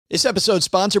This episode is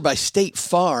sponsored by State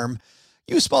Farm.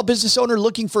 You a small business owner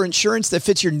looking for insurance that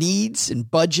fits your needs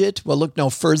and budget? Well, look no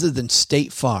further than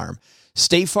State Farm.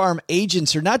 State Farm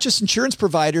agents are not just insurance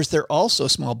providers, they're also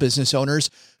small business owners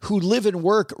who live and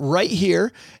work right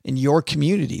here in your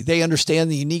community. They understand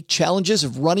the unique challenges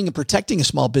of running and protecting a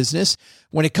small business.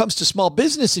 When it comes to small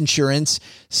business insurance,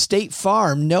 State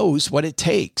Farm knows what it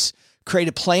takes. Create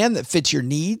a plan that fits your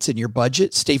needs and your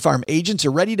budget. State Farm agents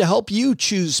are ready to help you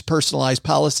choose personalized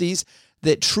policies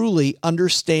that truly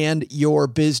understand your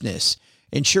business.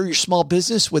 Insure your small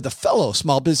business with a fellow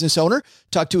small business owner.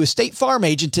 Talk to a State Farm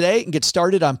agent today and get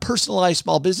started on personalized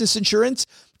small business insurance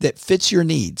that fits your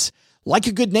needs. Like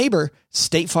a good neighbor,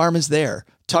 State Farm is there.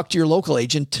 Talk to your local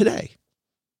agent today.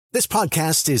 This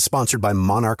podcast is sponsored by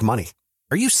Monarch Money.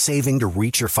 Are you saving to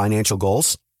reach your financial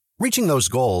goals? Reaching those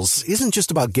goals isn't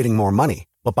just about getting more money,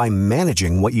 but by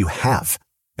managing what you have.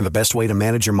 And the best way to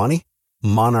manage your money?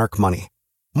 Monarch Money.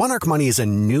 Monarch Money is a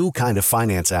new kind of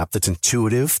finance app that's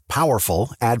intuitive,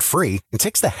 powerful, ad-free, and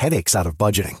takes the headaches out of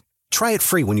budgeting. Try it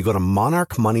free when you go to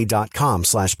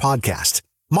monarchmoney.com/podcast.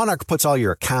 Monarch puts all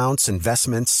your accounts,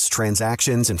 investments,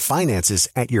 transactions, and finances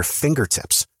at your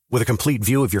fingertips. With a complete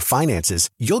view of your finances,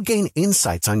 you'll gain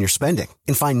insights on your spending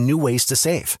and find new ways to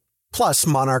save. Plus,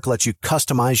 Monarch lets you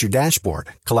customize your dashboard,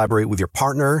 collaborate with your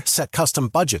partner, set custom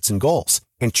budgets and goals,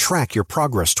 and track your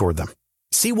progress toward them.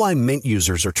 See why Mint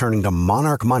users are turning to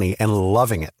Monarch Money and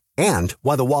loving it, and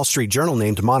why the Wall Street Journal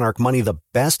named Monarch Money the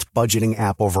best budgeting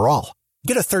app overall.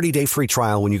 Get a 30-day free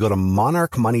trial when you go to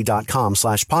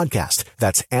monarchmoney.com/podcast.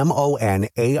 That's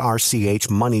MONARCH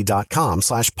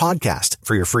money.com/podcast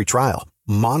for your free trial.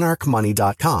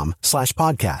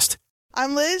 monarchmoney.com/podcast.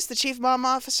 I'm Liz, the Chief Mom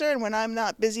Officer, and when I'm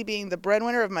not busy being the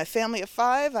breadwinner of my family of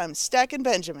 5, I'm stacking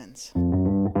Benjamins.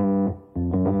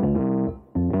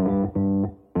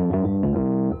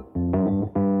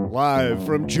 Live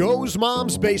from Joe's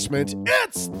mom's basement,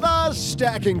 it's the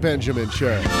Stacking Benjamin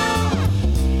Show.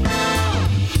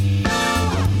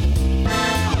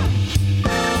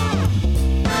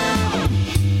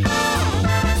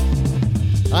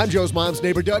 I'm Joe's mom's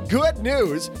neighbor, Doug. Good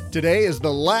news. Today is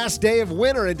the last day of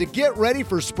winter, and to get ready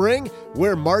for spring,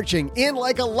 we're marching in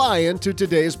like a lion to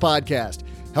today's podcast.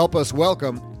 Help us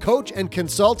welcome coach and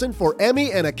consultant for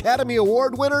Emmy and Academy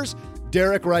Award winners,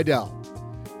 Derek Rydall.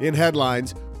 In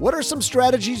headlines, what are some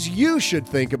strategies you should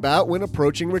think about when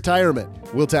approaching retirement?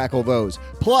 We'll tackle those.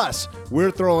 Plus,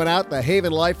 we're throwing out the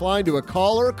Haven Lifeline to a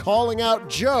caller calling out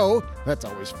Joe. That's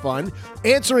always fun.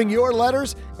 Answering your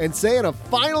letters and saying a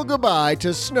final goodbye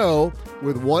to snow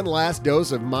with one last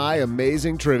dose of my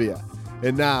amazing trivia.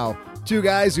 And now, two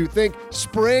guys who think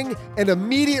spring and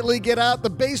immediately get out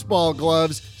the baseball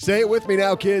gloves. Say it with me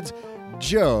now, kids.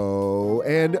 Joe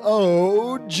and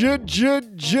O-G-G-G-G.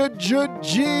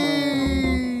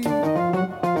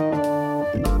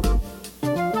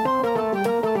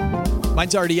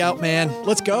 Mine's already out, man.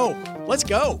 Let's go. Let's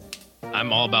go.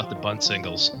 I'm all about the bunt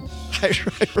singles.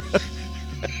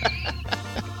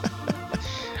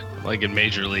 Like in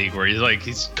Major League, where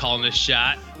he's calling a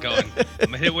shot, going, I'm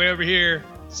going to hit way over here.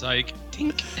 Psych.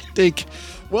 Dink. Dink.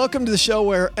 Welcome to the show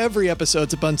where every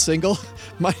episode's a bunt single.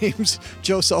 My name's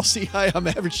Joe Salsi. Hi, I'm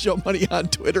Average Joe Money on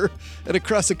Twitter. And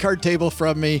across the card table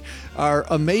from me, our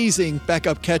amazing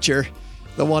backup catcher,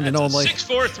 the one and only.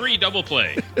 6-4-3 double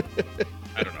play.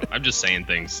 I don't know. I'm just saying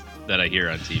things that I hear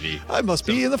on TV. I must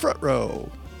be in the front row.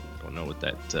 I don't know what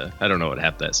I don't know what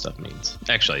half that stuff means.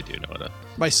 Actually, I do know what.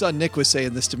 My son Nick was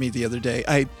saying this to me the other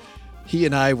day. He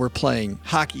and I were playing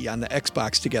hockey on the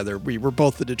Xbox together. We were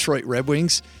both the Detroit Red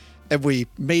Wings, and we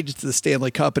made it to the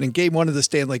Stanley Cup. And in game 1 of the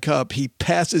Stanley Cup, he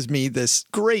passes me this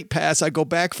great pass. I go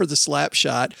back for the slap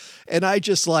shot, and I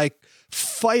just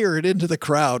fire it into the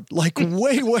crowd, way,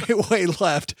 way, way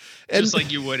left. And, just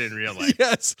like you would in real life.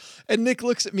 Yes. And Nick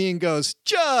looks at me and goes,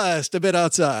 just a bit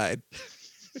outside.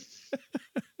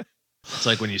 It's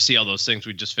like when you see all those things.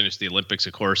 We just finished the Olympics,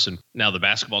 of course, and now the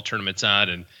basketball tournament's on.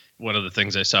 And one of the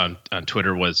things I saw on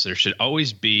Twitter was there should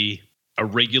always be a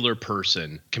regular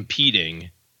person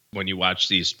competing when you watch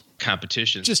these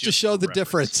competitions. Just to show the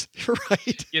difference,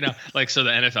 right? So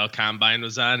the NFL Combine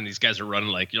was on, and these guys are running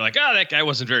you're like, oh, that guy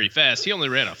wasn't very fast. He only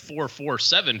ran a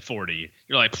 4.47 40.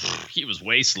 You're like, he was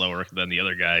way slower than the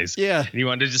other guys. Yeah. And you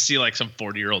wanted to just see some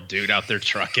 40-year-old dude out there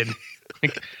trucking.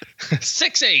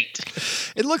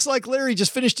 6'8". It looks like Larry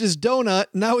just finished his donut.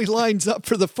 Now he lines up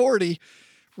for the 40.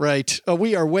 Right.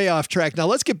 We are way off track. Now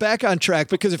let's get back on track,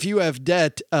 because if you have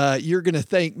debt, you're going to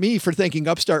thank me for thanking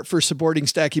Upstart for supporting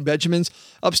Stacking Benjamins.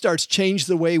 Upstart's changed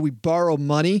the way we borrow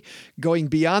money. Going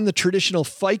beyond the traditional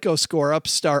FICO score,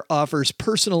 Upstart offers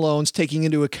personal loans, taking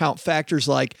into account factors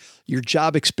like your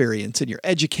job experience and your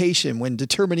education when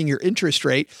determining your interest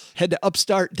rate. Head to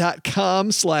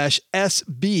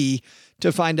upstart.com/SB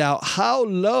to find out how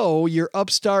low your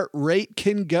Upstart rate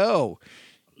can go.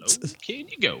 How low can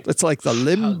you go? It's like the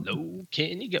How low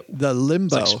can you go? The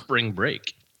limbo. It's like spring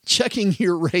break. Checking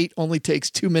your rate only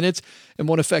takes 2 minutes and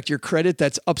won't affect your credit.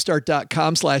 That's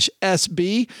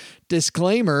upstart.com/SB.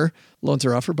 Disclaimer, loans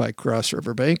are offered by Cross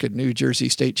River Bank, a New Jersey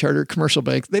state chartered commercial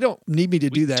bank. They don't need me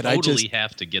to do that. We totally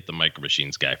have to get the Micro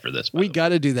Machines guy for this. We got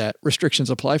to do that. Restrictions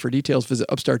apply. For details, visit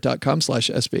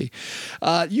upstart.com/SB.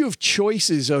 You have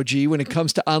choices, OG, when it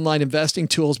comes to online investing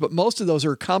tools, but most of those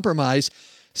are compromised.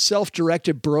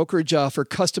 Self-directed brokerage offer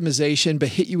customization, but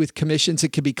hit you with commissions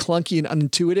that can be clunky and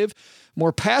unintuitive.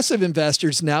 More passive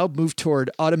investors now move toward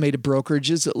automated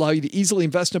brokerages that allow you to easily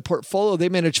invest in a portfolio they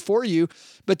manage for you,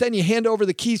 but then you hand over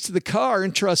the keys to the car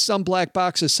and trust some black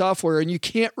box of software, and you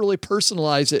can't really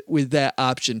personalize it with that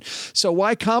option. So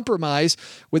why compromise?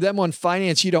 With M1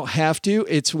 Finance, you don't have to.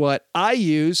 It's what I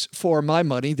use for my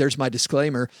money. There's my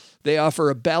disclaimer. They offer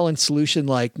a balanced solution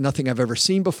like nothing I've ever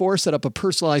seen before. Set up a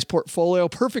personalized portfolio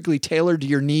perfectly tailored to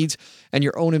your needs and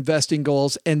your own investing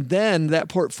goals. And then that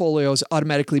portfolio is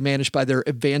automatically managed by their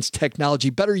advanced technology.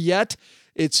 Better yet,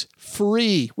 it's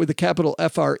free with a capital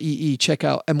FREE. Check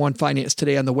out M1 Finance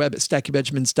today on the web at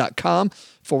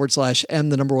stackingbenjamins.com/M,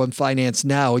 the number one finance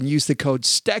now, and use the code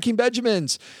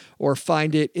StackingBenjamins or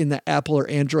find it in the Apple or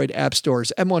Android app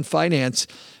stores. M1 Finance,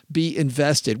 be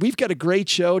invested. We've got a great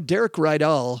show. Derek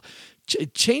Rydall,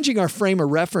 changing our frame of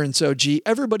reference, OG.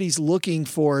 Everybody's looking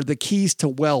for the keys to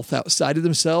wealth outside of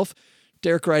themselves.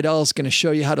 Derek Rydall is going to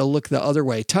show you how to look the other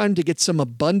way. Time to get some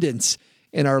abundance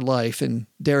in our life, and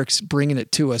Derek's bringing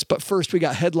it to us. But first, we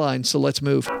got headlines, so let's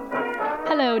move.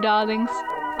 Hello, darlings.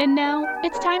 And now,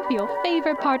 it's time for your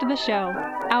favorite part of the show,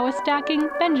 our Stacking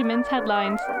Benjamins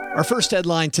headlines. Our first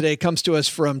headline today comes to us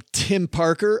from Tim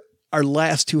Parker, our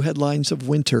last two headlines of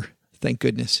winter. Thank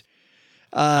goodness.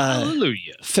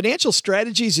 Hallelujah. Financial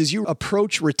strategies as you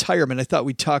approach retirement. I thought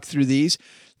we'd talk through these.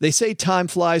 They say time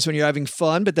flies when you're having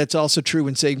fun, but that's also true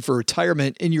when saving for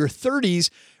retirement. In your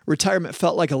 30s, retirement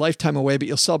felt like a lifetime away, but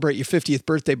you'll celebrate your 50th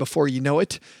birthday before you know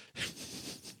it.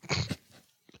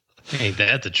 Ain't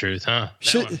that the truth, huh?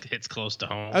 That one hits close to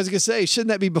home. I was going to say, shouldn't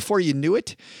that be before you knew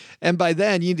it? And by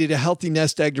then, you need a healthy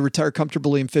nest egg to retire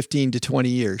comfortably in 15 to 20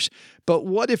 years. But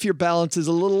what if your balance is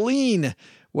a little lean?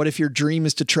 What if your dream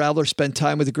is to travel or spend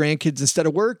time with the grandkids instead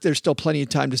of work? There's still plenty of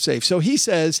time to save. So he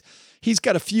says he's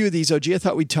got a few of these, OG. I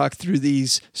thought we'd talk through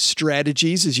these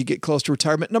strategies as you get close to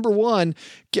retirement. Number one,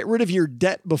 get rid of your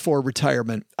debt before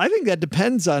retirement. I think that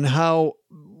depends on how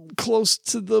close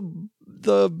to the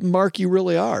mark you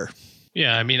really are.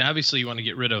 Yeah, I mean, obviously you want to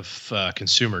get rid of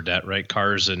consumer debt, right?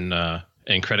 Cars and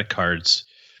credit cards.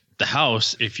 The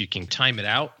house, if you can time it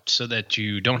out so that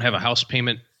you don't have a house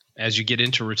payment as you get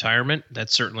into retirement,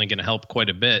 that's certainly going to help quite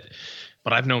a bit.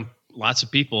 But I've known lots of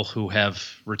people who have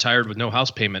retired with no house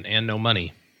payment and no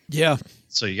money. Yeah.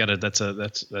 So you got to that's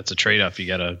a trade-off you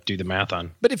got to do the math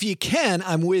on. But if you can,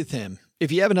 I'm with him.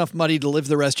 If you have enough money to live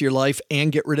the rest of your life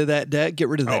and get rid of that debt, get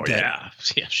rid of that debt.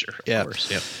 Yeah, sure. Of course.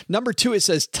 Yep. Number two, it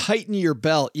says tighten your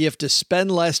belt. You have to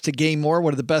spend less to gain more.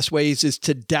 One of the best ways is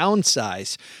to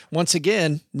downsize. Once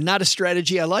again, not a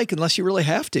strategy I like unless you really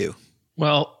have to.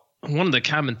 Well, one of the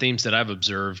common themes that I've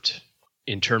observed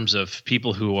in terms of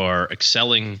people who are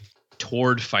excelling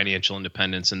toward financial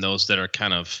independence and those that are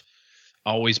kind of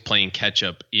always playing catch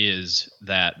up is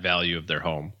that value of their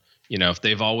home. You know, if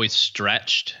they've always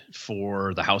stretched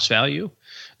for the house value,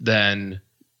 then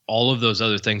all of those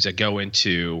other things that go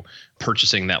into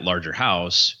purchasing that larger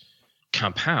house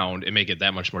compound and make it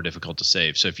that much more difficult to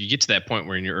save. So if you get to that point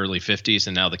where in your early 50s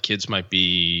and now the kids might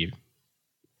be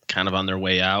kind of on their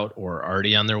way out or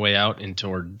already on their way out in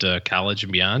toward college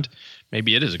and beyond,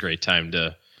 maybe it is a great time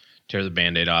to tear the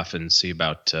Band-Aid off and see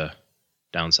about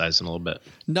downsizing a little bit.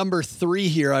 Number three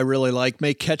here, I really like,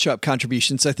 make catch-up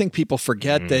contributions. I think people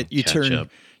forget that you turn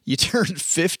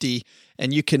 50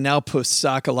 and you can now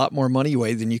sock a lot more money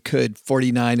away than you could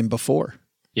 49 and before.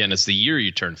 Yeah, and it's the year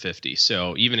you turn 50.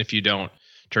 So even if you don't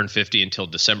turn 50 until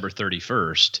December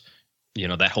 31st, you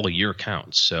know, that whole year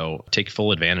counts. So take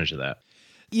full advantage of that.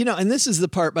 You know, and this is the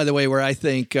part, by the way, where I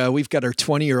think we've got our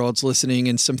 20-year-olds listening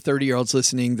and some 30-year-olds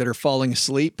listening that are falling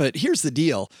asleep. But here's the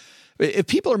deal. If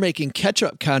people are making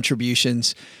catch-up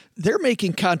contributions, they're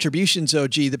making contributions,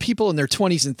 OG, that people in their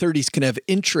 20s and 30s can have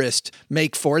interest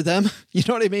make for them. You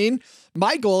know what I mean?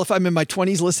 My goal, if I'm in my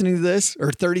 20s listening to this or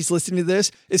 30s listening to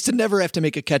this, is to never have to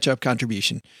make a catch-up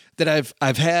contribution, that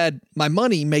I've had my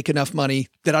money make enough money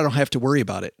that I don't have to worry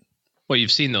about it. Well,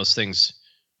 you've seen those things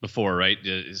before, right?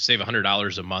 Save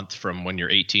 $100 a month from when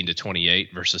you're 18 to 28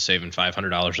 versus saving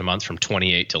 $500 a month from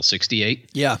 28 till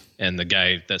 68. Yeah. And the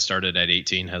guy that started at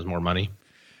 18 has more money.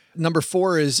 Number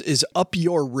 4 is up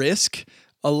your risk.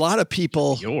 A lot of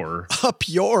people up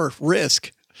your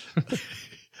risk.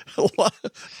 a lot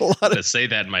of say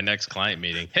that in my next client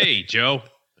meeting. Hey, Joe,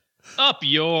 up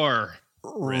your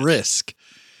risk.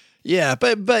 Yeah,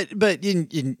 but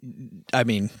I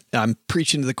mean, I'm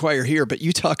preaching to the choir here, but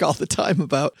you talk all the time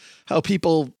about how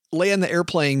people land the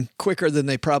airplane quicker than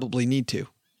they probably need to.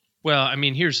 Well, I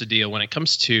mean, here's the deal. When it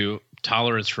comes to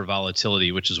tolerance for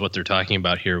volatility, which is what they're talking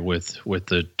about here with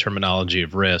the terminology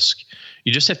of risk,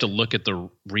 you just have to look at the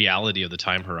reality of the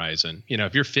time horizon. You know,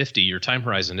 if you're 50, your time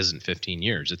horizon isn't 15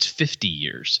 years, it's 50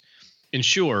 years. And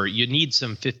sure, you need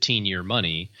some 15-year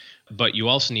money, but you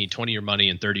also need 20-year money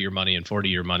and 30-year money and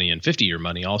 40-year money and 50-year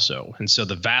money also. And so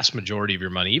the vast majority of your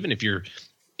money, even if you're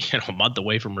a month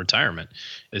away from retirement,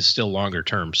 is still longer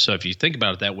term. So if you think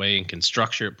about it that way and can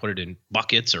structure it, put it in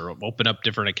buckets or open up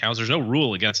different accounts, there's no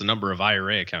rule against the number of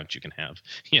IRA accounts you can have.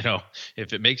 You know,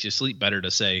 if it makes you sleep better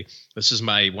to say, this is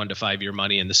my 1 to 5 year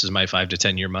money and this is my 5 to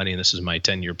 10 year money and this is my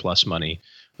 10-year plus money,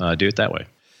 do it that way.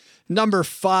 Number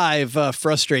 5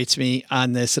 frustrates me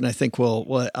on this, and I think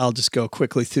I'll just go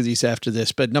quickly through these after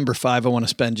this. But number 5, I want to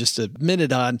spend just a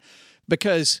minute on,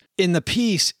 because in the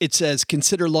piece, it says,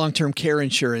 consider long-term care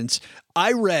insurance.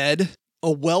 I read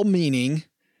a well-meaning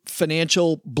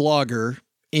financial blogger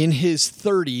in his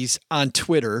 30s on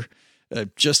Twitter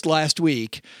just last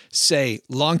week say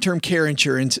long-term care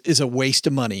insurance is a waste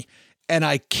of money. And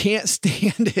I can't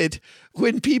stand it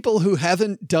when people who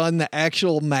haven't done the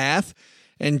actual math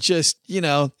and just, you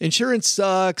know, insurance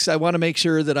sucks, I want to make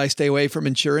sure that I stay away from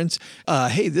insurance.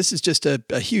 Hey, this is just a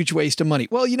huge waste of money.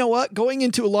 Well, you know what? Going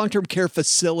into a long-term care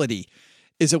facility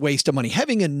is a waste of money.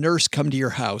 Having a nurse come to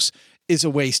your house is a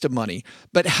waste of money.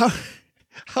 But how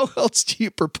else do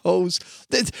you propose?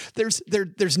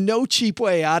 There's no cheap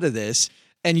way out of this.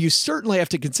 And you certainly have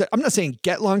to consider, I'm not saying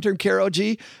get long-term care,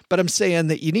 OG, but I'm saying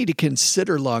that you need to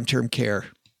consider long-term care.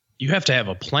 You have to have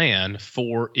a plan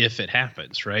for if it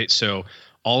happens, right? So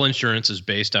all insurance is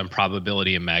based on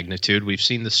probability and magnitude. We've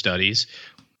seen the studies.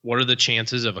 What are the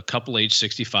chances of a couple age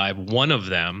 65, one of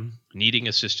them needing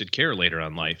assisted care later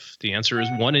on life? The answer is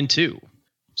 1 in 2.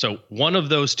 So one of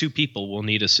those 2 people will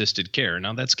need assisted care.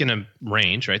 Now that's going to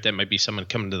range, right? That might be someone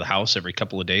coming to the house every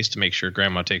couple of days to make sure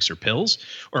grandma takes her pills,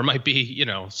 or it might be, you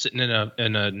know, sitting in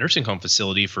a nursing home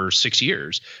facility for 6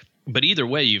 years. But either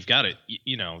way, you've got it.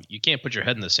 You know, you can't put your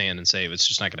head in the sand and say it's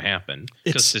just not going to happen,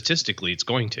 because statistically it's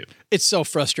going to. It's so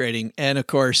frustrating. And of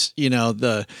course, you know,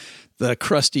 the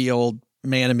crusty old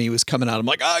man in me was coming out. I'm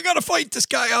like, I got to fight this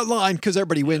guy online, because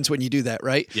everybody wins when you do that,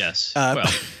 right? Yes. Well,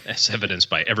 as evidenced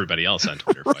by everybody else on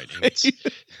Twitter fighting.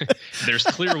 There's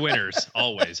clear winners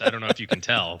always. I don't know if you can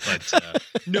tell, but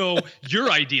no,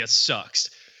 your idea sucks.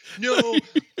 No,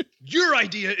 your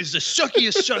idea is the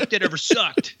suckiest suck that ever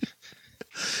sucked.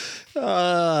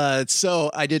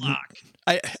 So I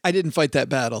didn't fight that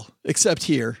battle, except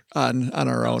here on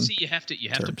our own. See, you have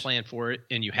to plan for it,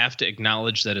 and you have to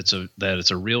acknowledge that it's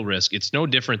a real risk. It's no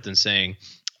different than saying,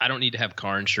 I don't need to have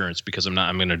car insurance because I'm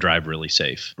going to drive really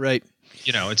safe. Right.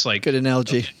 You know, it's like, good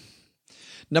analogy. Okay.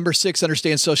 Number 6,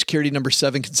 understand Social Security. Number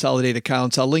 7, consolidate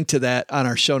accounts. I'll link to that on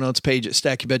our show notes page at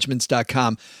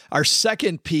stackingbenjamins.com. Our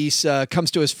second piece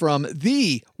comes to us from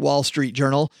the Wall Street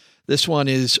Journal. This one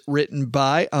is written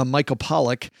by Michael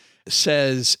Pollack.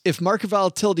 Says, if market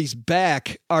volatility's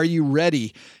back, are you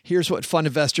ready? Here's what fund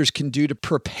investors can do to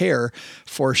prepare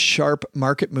for sharp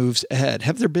market moves ahead.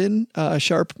 Have there been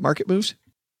sharp market moves?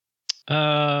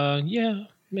 Yeah,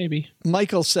 maybe.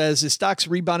 Michael says, as stocks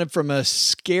rebounded from a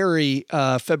scary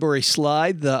February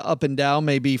slide, the up and down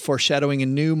may be foreshadowing a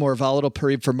new, more volatile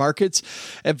period for markets.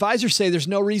 Advisors say there's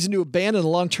no reason to abandon a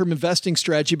long-term investing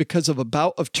strategy because of a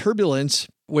bout of turbulence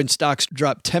when stocks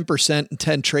dropped 10% in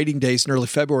 10 trading days in early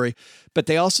February. But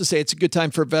they also say it's a good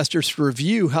time for investors to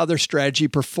review how their strategy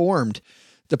performed.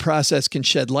 The process can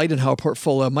shed light on how a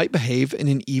portfolio might behave in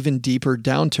an even deeper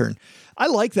downturn. I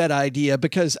like that idea,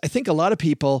 because I think a lot of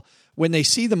people, when they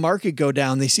see the market go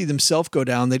down, they see themselves go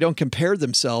down. They don't compare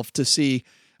themselves to see,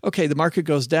 okay, the market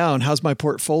goes down. How's my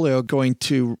portfolio going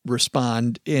to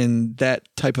respond in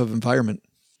that type of environment?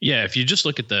 Yeah, if you just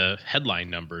look at the headline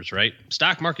numbers, right?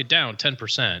 Stock market down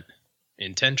 10%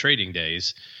 in 10 trading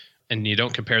days. and you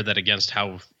don't compare that against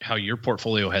how your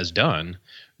portfolio has done,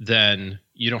 then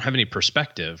you don't have any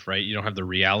perspective, right? You don't have the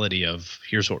reality of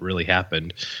here's what really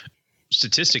happened.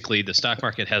 Statistically, the stock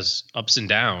market has ups and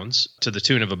downs to the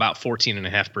tune of about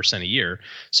 14.5% a year.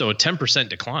 So a 10%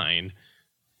 decline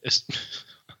is,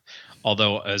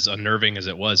 although as unnerving as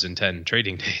it was in 10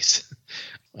 trading days,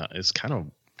 is kind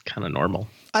of normal.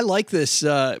 I like this.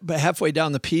 But halfway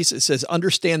down the piece, it says,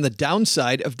 understand the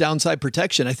downside of downside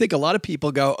protection. I think a lot of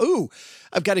people go, ooh,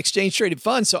 I've got exchange traded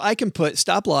funds, so I can put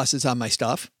stop losses on my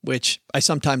stuff, which I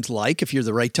sometimes like if you're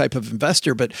the right type of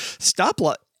investor. But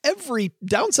every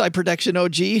downside protection,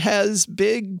 OG, has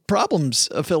big problems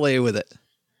affiliated with it.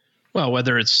 Well,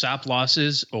 whether it's stop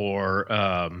losses or,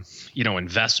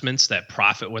 investments that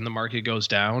profit when the market goes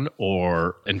down,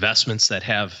 or investments that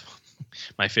have,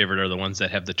 my favorite are the ones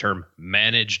that have the term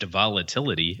managed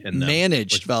volatility in them.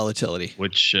 Volatility.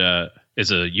 Which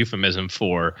is a euphemism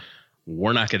for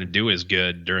we're not going to do as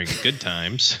good during good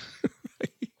times.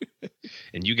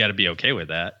 And you got to be okay with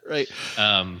that. Right.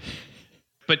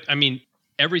 But I mean,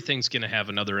 everything's going to have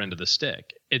another end of the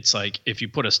stick. It's like if you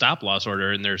put a stop loss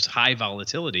order and there's high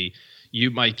volatility,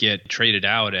 you might get traded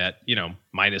out at,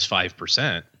 minus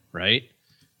 5%, right?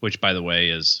 Which, by the way,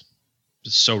 is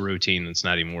so routine, it's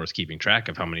not even worth keeping track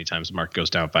of how many times the market goes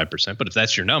down 5%. But if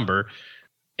that's your number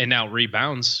and now it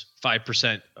rebounds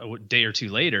 5% a day or two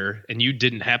later and you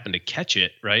didn't happen to catch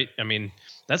it, right? I mean,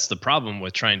 that's the problem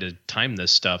with trying to time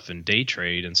this stuff and day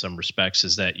trade in some respects,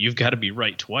 is that you've got to be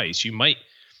right twice. You might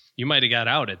have got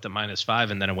out at the minus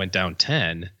 5 and then it went down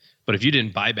 10. But if you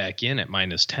didn't buy back in at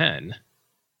minus 10,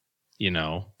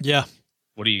 yeah,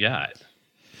 what do you got?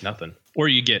 Nothing. Or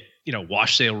you get,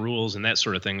 wash sale rules and that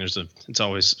sort of thing. It's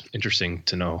always interesting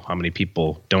to know how many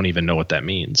people don't even know what that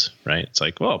means, right? It's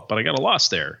like, well, but I got a loss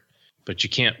there, but you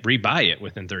can't rebuy it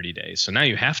within 30 days. So now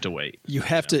you have to wait. You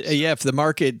have to, yeah. If the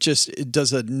market just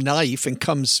does a knife and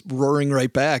comes roaring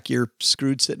right back, you're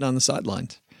screwed sitting on the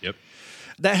sidelines. Yep.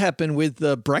 That happened with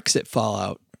the Brexit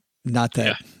fallout. Not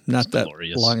that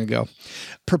glorious. Long ago.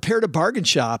 Prepare to bargain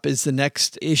shop is the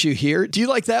next issue here. Do you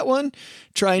like that one?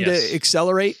 Trying to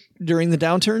accelerate during the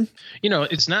downturn?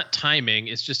 It's not timing.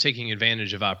 It's just taking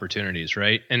advantage of opportunities,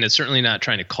 right? And it's certainly not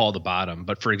trying to call the bottom.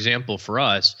 But for example, for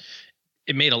us,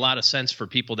 it made a lot of sense for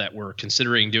people that were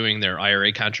considering doing their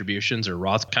IRA contributions or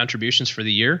Roth contributions for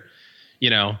the year.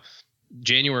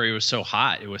 January was so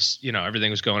hot. It was,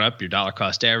 everything was going up, your dollar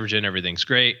cost averaging, everything's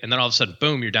great. And then all of a sudden,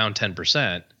 boom, you're down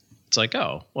 10%. It's like,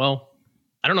 oh, well,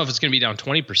 I don't know if it's going to be down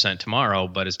 20% tomorrow,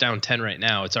 but it's down 10 right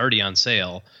now. It's already on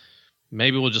sale.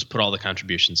 Maybe we'll just put all the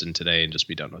contributions in today and just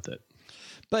be done with it.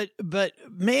 But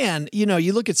man,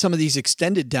 you look at some of these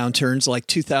extended downturns like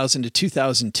 2000 to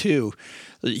 2002,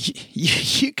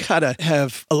 you gotta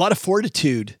have a lot of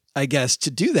fortitude, I guess, to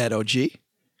do that, OG.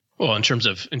 Well, in terms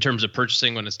of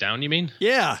purchasing when it's down, you mean?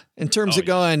 Yeah, in terms of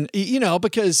going,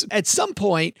 because at some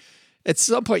point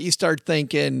you start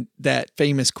thinking that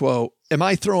famous quote, "Am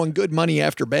I throwing good money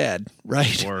after bad?"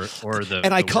 Right? Or the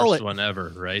and I call worst it one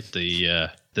ever, right? The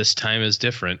this time is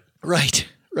different. Right.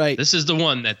 This is the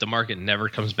one that the market never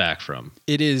comes back from.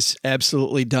 It is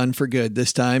absolutely done for good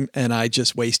this time, and I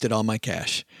just wasted all my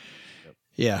cash.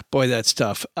 Yeah, boy, that's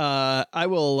tough. I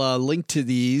will link to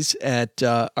these at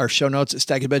our show notes at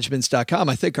stackingbenjamins.com.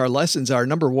 I think our lessons are,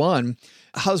 number one,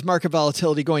 how's market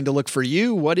volatility going to look for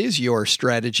you? What is your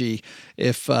strategy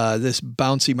if this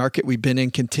bouncy market we've been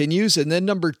in continues? And then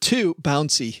number two,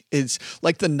 bouncy is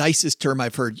like the nicest term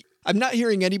I've heard. I'm not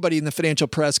hearing anybody in the financial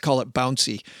press call it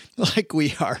bouncy like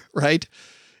we are, right?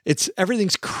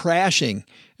 Everything's crashing.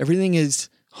 Everything is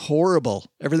horrible.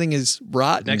 Everything is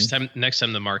rotten. Next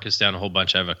time the market's down a whole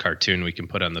bunch, I have a cartoon we can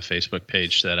put on the Facebook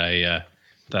page that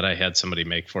I had somebody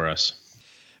make for us.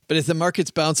 But if the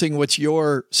market's bouncing, what's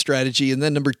your strategy? And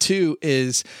then number two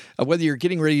is whether you're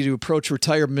getting ready to approach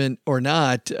retirement or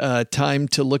not, time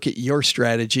to look at your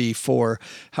strategy for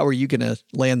how are you going to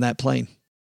land that plane.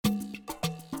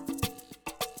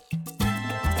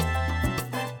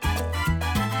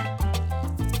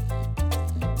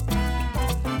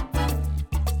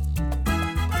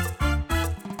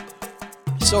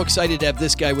 So excited to have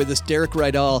this guy with us. Derek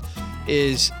Rydall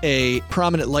is a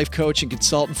prominent life coach and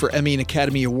consultant for Emmy and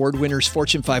Academy Award winners,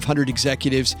 Fortune 500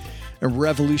 executives, and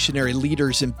revolutionary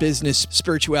leaders in business,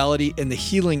 spirituality, and the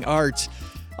healing arts.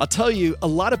 I'll tell you, a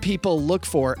lot of people look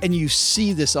for, and you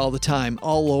see this all the time,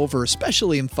 all over,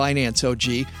 especially in finance,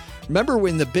 OG. Remember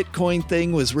when the Bitcoin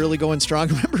thing was really going strong?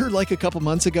 Remember like a couple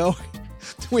months ago?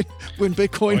 When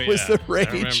Bitcoin was the rage.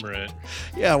 I remember it.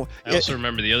 Yeah. I also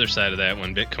remember the other side of that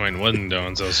when Bitcoin wasn't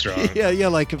doing so strong. Yeah,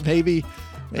 like maybe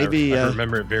Maybe I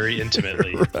remember it very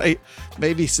intimately. Right.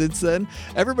 Maybe since then,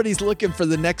 everybody's looking for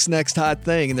the next hot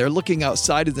thing, and they're looking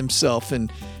outside of themselves.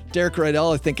 And Derek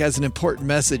Rydall, I think, has an important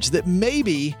message that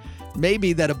maybe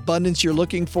that abundance you're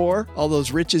looking for, all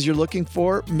those riches you're looking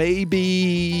for, maybe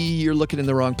you're looking in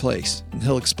the wrong place. And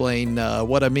he'll explain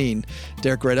what I mean.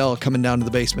 Derek Rydall coming down to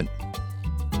the basement.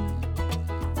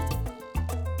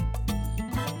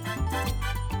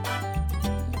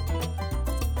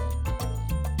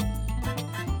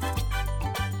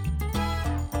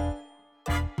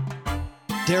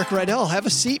 Derek Rydall, have a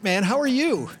seat, man. How are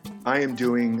you? I am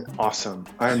doing awesome.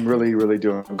 I'm really, really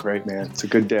doing great, man. It's a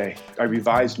good day. I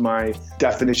revised my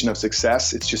definition of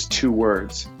success. It's just 2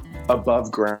 words: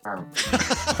 above ground.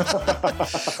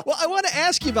 Well, I want to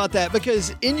ask you about that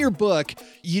because in your book,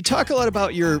 you talk a lot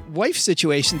about your wife's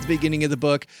situation at the beginning of the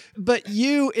book, but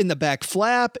you in the back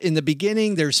flap, in the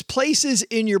beginning, there's places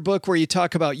in your book where you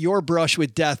talk about your brush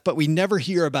with death, but we never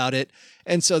hear about it.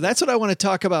 And so that's what I want to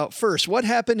talk about first. What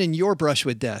happened in your brush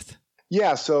with death?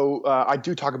 Yeah, so I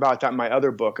do talk about that in my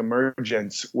other book,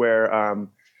 Emergence, where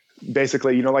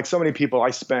basically, like so many people,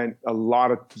 I spent a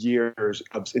lot of years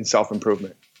in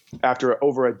self-improvement. After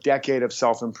over a decade of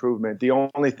self-improvement, the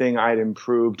only thing I'd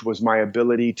improved was my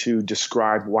ability to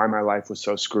describe why my life was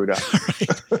so screwed up.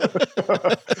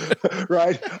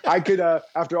 Right? I could,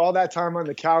 after all that time on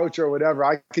the couch or whatever,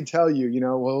 I could tell you,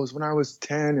 well, it was when I was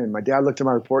 10 and my dad looked at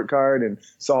my report card and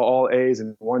saw all A's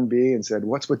and 1 B and said,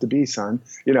 "What's with the B, son?"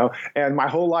 And my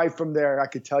whole life from there, I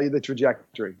could tell you the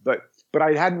trajectory. But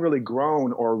I hadn't really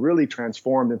grown or really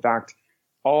transformed. In fact,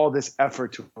 all this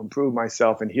effort to improve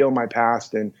myself and heal my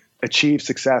past and achieve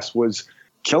success was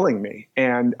killing me.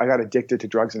 And I got addicted to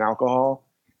drugs and alcohol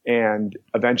and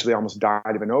eventually almost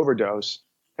died of an overdose.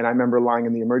 And I remember lying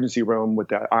in the emergency room with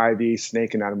the IV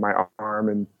snaking out of my arm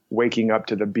and waking up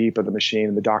to the beep of the machine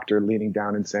and the doctor leaning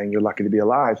down and saying, "You're lucky to be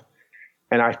alive."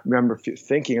 And I remember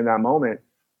thinking in that moment,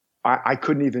 I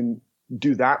couldn't even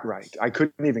do that right. I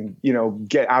couldn't even,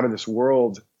 get out of this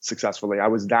world successfully. I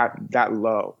was that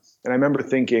low. And I remember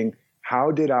thinking,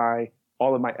 how did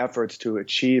all of my efforts to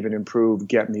achieve and improve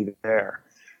get me there?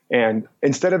 And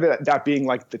instead of that being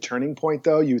like the turning point,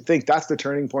 though, you think that's the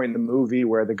turning point in the movie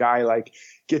where the guy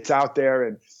gets out there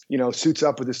and, suits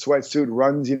up with his sweatsuit,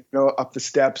 runs, up the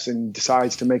steps and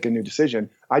decides to make a new decision.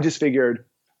 I just figured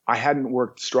I hadn't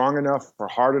worked strong enough or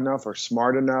hard enough or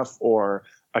smart enough or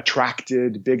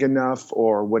attracted big enough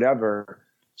or whatever.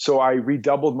 So I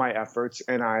redoubled my efforts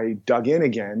and I dug in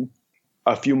again.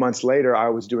 A few months later, I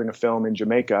was doing a film in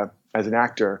Jamaica as an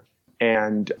actor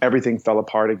and everything fell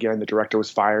apart again. The director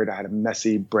was fired. I had a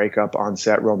messy breakup on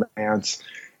set romance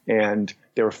and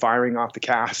they were firing off the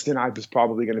cast and I was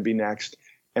probably going to be next.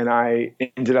 And I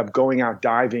ended up going out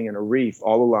diving in a reef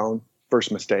all alone,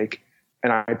 first mistake.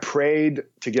 And I prayed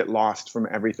to get lost from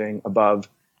everything above,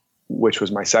 which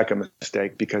was my second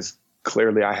mistake because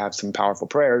clearly I have some powerful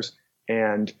prayers.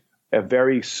 And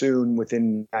very soon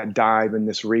within that dive in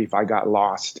this reef, I got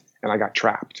lost and I got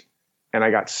trapped and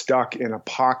I got stuck in a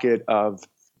pocket of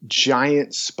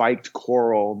giant spiked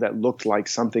coral that looked like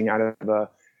something out of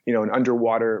an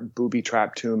underwater booby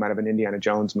trap tomb out of an Indiana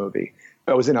Jones movie.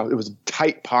 It was a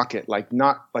tight pocket,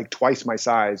 not twice my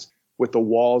size, with the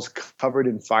walls covered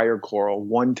in fire coral.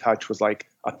 One touch was like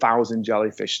 1,000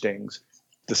 jellyfish stings.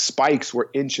 The spikes were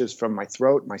inches from my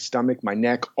throat, my stomach, my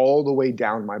neck, all the way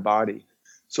down my body.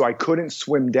 So I couldn't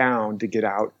swim down to get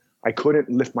out. I couldn't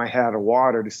lift my head out of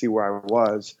water to see where I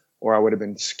was, or I would have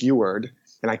been skewered.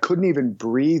 And I couldn't even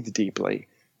breathe deeply.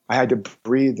 I had to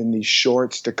breathe in these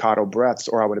short staccato breaths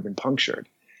or I would have been punctured.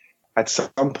 At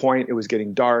some point, it was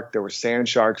getting dark. There were sand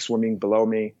sharks swimming below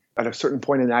me. At a certain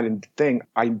point in that thing,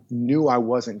 I knew I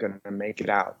wasn't going to make it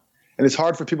out. And it's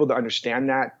hard for people to understand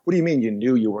that. What do you mean you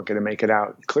knew you weren't going to make it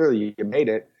out? Clearly, you made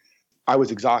it. I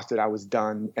was exhausted. I was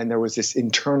done. And there was this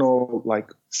internal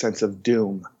sense of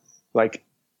doom.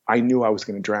 I knew I was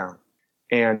going to drown.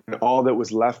 And all that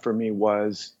was left for me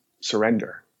was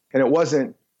surrender. And it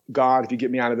wasn't, "God, if you get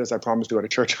me out of this, I promise to go to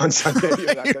church on Sunday,"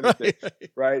 that kind of thing,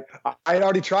 right? I had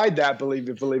already tried that, believe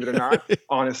it or not,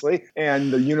 honestly.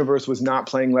 And the universe was not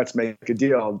playing let's make a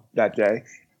deal that day.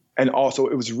 And also,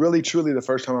 it was really, truly the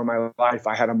first time in my life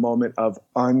I had a moment of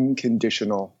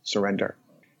unconditional surrender.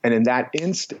 And in that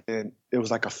instant, it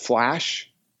was like a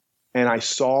flash. And I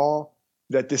saw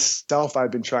that this self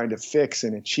I've been trying to fix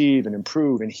and achieve and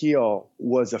improve and heal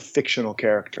was a fictional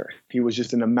character. He was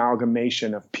just an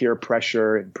amalgamation of peer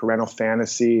pressure and parental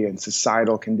fantasy and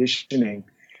societal conditioning.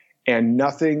 And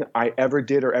nothing I ever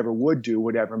did or ever would do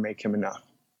would ever make him enough.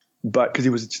 But because he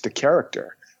was just a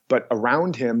character. But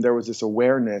around him, there was this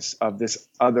awareness of this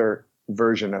other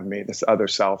version of me, this other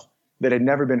self that had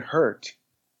never been hurt,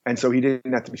 And so he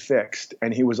didn't have to be fixed,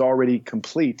 and he was already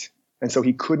complete. And so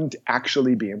he couldn't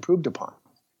actually be improved upon.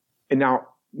 And now,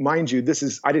 mind you,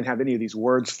 I didn't have any of these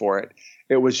words for it.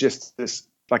 It was just this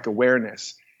like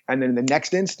awareness. And then the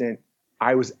next instant,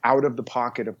 I was out of the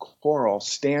pocket of coral,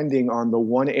 standing on the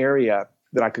one area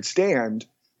that I could stand,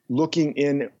 looking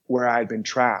in where I had been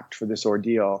trapped for this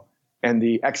ordeal. And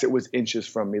the exit was inches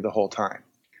from me the whole time.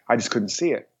 I just couldn't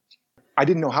see it. I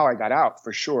didn't know how I got out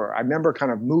for sure. I remember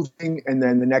kind of moving, and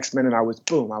then the next minute I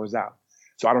was out.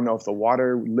 So I don't know if the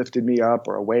water lifted me up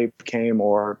or a wave came,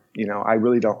 or, I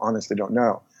really honestly don't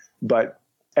know. But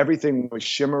everything was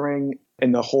shimmering,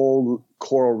 and the whole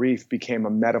coral reef became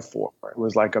a metaphor. It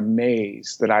was like a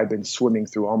maze that I'd been swimming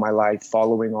through all my life,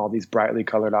 following all these brightly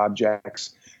colored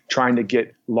objects, trying to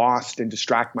get lost and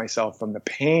distract myself from the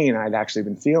pain I'd actually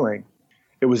been feeling.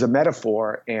 It was a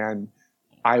metaphor, and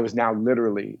I was now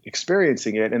literally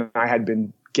experiencing it, and I had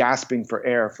been gasping for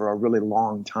air for a really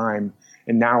long time,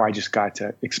 and now I just got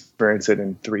to experience it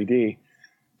in 3D.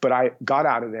 But I got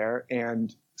out of there,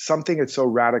 and something had so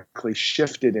radically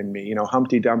shifted in me.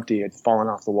 Humpty Dumpty had fallen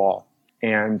off the wall,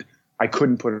 and I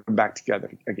couldn't put it back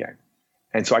together again.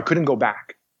 And so I couldn't go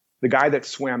back. The guy that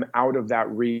swam out of that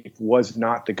reef was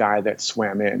not the guy that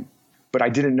swam in. But I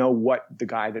didn't know what the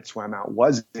guy that swam out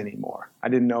was anymore. I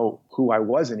didn't know who I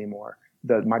was anymore.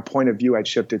 My point of view had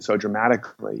shifted so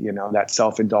dramatically. That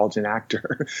self-indulgent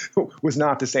actor was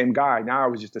not the same guy. Now I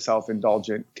was just a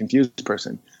self-indulgent, confused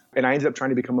person. And I ended up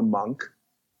trying to become a monk.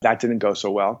 That didn't go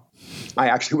so well. I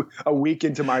actually, a week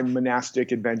into my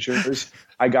monastic adventures,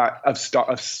 I got of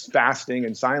fasting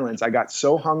and silence. I got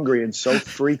so hungry and so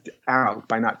freaked out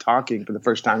by not talking for the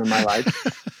first time in my life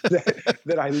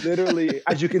that I literally,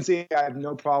 as you can see, I have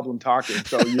no problem talking.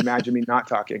 So you imagine me not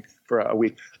talking for a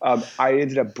week. I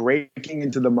ended up breaking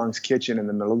into the monk's kitchen in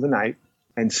the middle of the night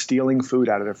and stealing food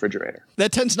out of the refrigerator.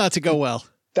 That tends not to go well.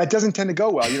 That doesn't tend to go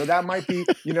well. That might be,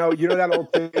 that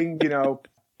old thing,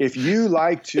 if you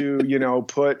like to,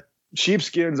 put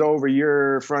sheepskins over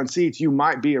your front seats, you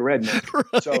might be a redneck.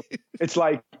 Right. So it's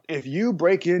like, if you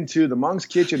break into the monk's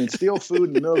kitchen and steal food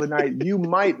in the middle of the night, you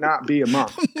might not be a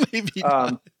monk. Maybe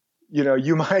not.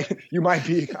 You might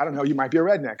be, I don't know, you might be a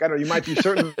redneck. I don't know, you might be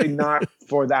certainly not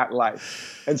for that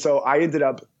life. And so I ended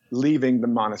up leaving the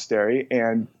monastery,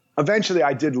 and eventually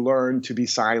I did learn to be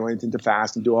silent and to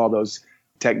fast and do all those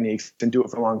techniques and do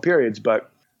it for long periods, but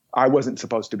I wasn't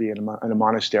supposed to be in a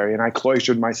monastery, and I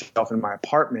cloistered myself in my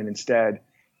apartment instead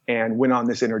and went on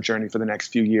this inner journey for the next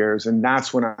few years. And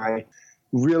that's when I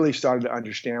really started to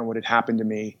understand what had happened to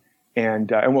me.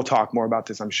 And we'll talk more about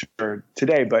this, I'm sure,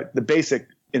 today. But the basic,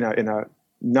 in a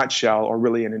nutshell, or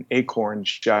really in an acorn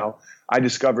shell, I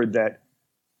discovered that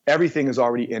everything is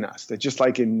already in us, that just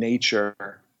like in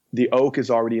nature, the oak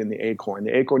is already in the acorn.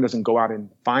 The acorn doesn't go out and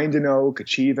find an oak,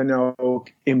 achieve an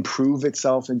oak, improve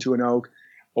itself into an oak,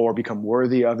 or become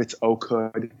worthy of its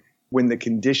oakhood. When the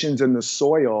conditions in the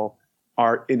soil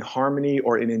are in harmony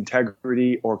or in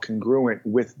integrity or congruent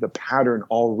with the pattern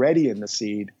already in the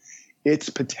seed, its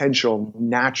potential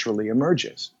naturally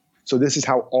emerges. So this is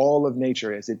how all of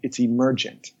nature is. It's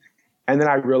emergent. And then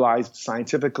I realized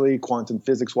scientifically, quantum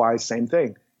physics-wise, same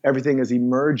thing. Everything is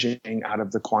emerging out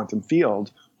of the quantum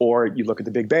field. Or you look at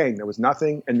the Big Bang, there was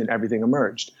nothing, and then everything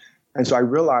emerged. And so I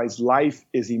realized life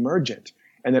is emergent.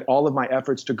 And that all of my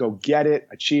efforts to go get it,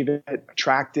 achieve it,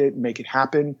 attract it, make it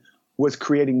happen was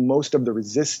creating most of the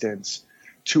resistance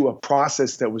to a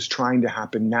process that was trying to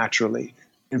happen naturally.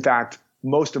 In fact,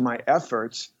 most of my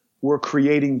efforts were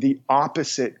creating the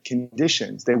opposite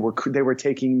conditions. They were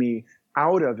taking me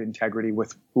out of integrity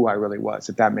with who I really was,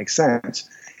 if that makes sense.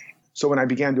 So when I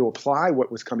began to apply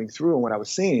what was coming through and what I was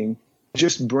seeing,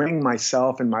 just bring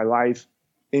myself and my life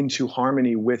into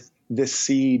harmony with this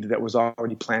seed that was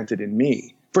already planted in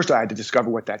me. First, I had to discover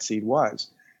what that seed was.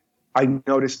 I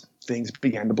noticed things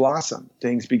began to blossom.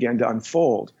 Things began to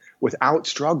unfold without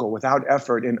struggle, without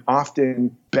effort, and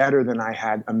often better than I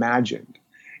had imagined.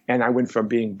 And I went from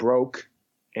being broke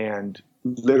and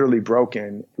literally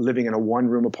broken, living in a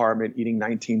one-room apartment, eating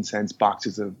 19-cent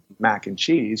boxes of mac and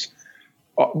cheese,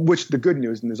 which the good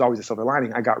news, and there's always a silver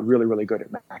lining, I got really, really good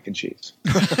at mac and cheese.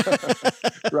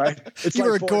 Right? It's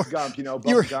like Forrest Gump,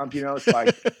 Gump,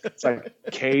 it's like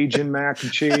Cajun mac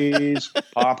and cheese,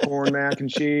 popcorn mac and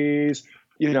cheese.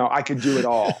 I could do it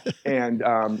all. And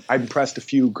I impressed a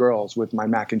few girls with my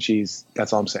mac and cheese.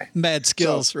 That's all I'm saying. Mad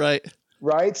skills, right?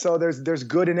 Right? So there's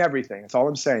good in everything. That's all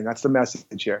I'm saying. That's the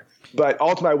message here. But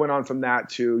ultimately, I went on from that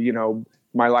to,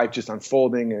 my life just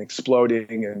unfolding and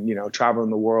exploding and, traveling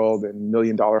the world and $1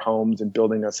 million homes and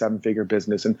building a 7-figure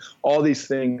business and all these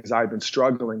things I've been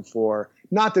struggling for.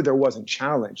 Not that there wasn't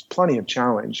challenge, plenty of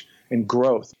challenge. and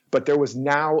growth. But there was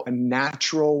now a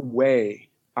natural way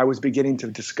I was beginning to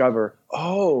discover,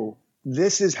 oh,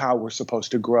 this is how we're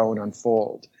supposed to grow and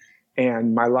unfold.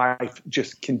 And my life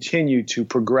just continued to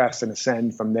progress and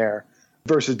ascend from there.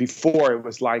 Versus before, it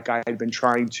was like I had been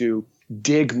trying to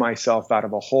dig myself out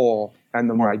of a hole. And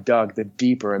the more I dug, the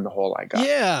deeper in the hole I got.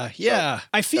 Yeah. So,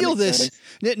 I feel this.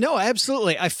 Sense? No,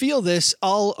 absolutely. I feel this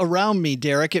all around me,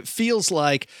 Derek. It feels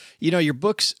like, your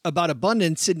book's about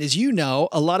abundance. And as you know,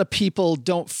 a lot of people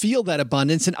don't feel that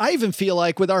abundance. And I even feel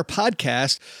like with our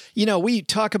podcast, we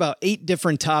talk about 8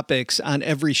 different topics on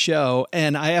every show,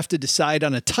 and I have to decide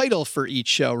on a title for each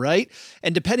show, right?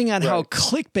 And depending on how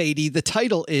clickbaity the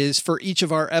title is for each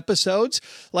of our episodes,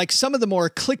 like some of the more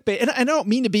clickbait, and I don't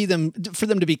mean for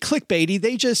them to be clickbait,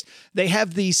 they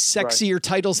have these sexier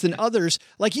titles than others.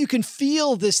 Like you can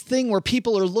feel this thing where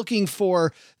people are looking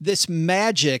for this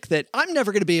magic that I'm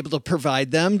never going to be able to provide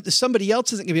them. Somebody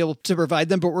else isn't going to be able to provide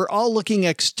them, but we're all looking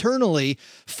externally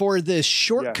for this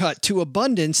shortcut to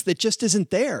abundance that just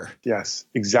isn't there. Yes,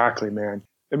 exactly, man.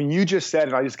 I mean, you just said,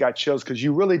 and I just got chills because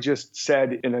you really just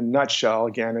said in a nutshell,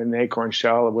 again, an acorn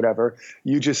shell or whatever,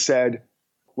 you just said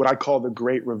what I call the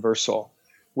great reversal,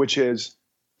 which is,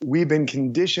 we've been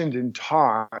conditioned and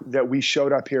taught that we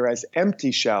showed up here as empty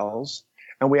shells,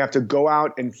 and we have to go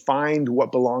out and find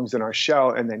what belongs in our shell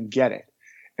and then get it.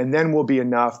 And then we'll be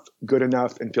enough, good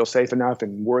enough, and feel safe enough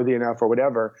and worthy enough or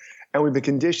whatever. And we've been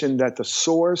conditioned that the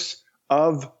source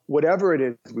of whatever it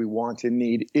is we want and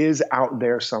need is out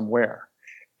there somewhere.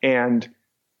 And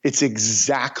it's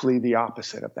exactly the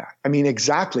opposite of that. I mean,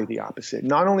 exactly the opposite.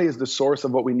 Not only is the source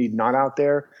of what we need not out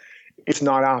there, it's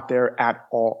not out there at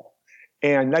all.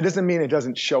 And that doesn't mean it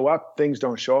doesn't show up. Things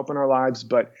don't show up in our lives.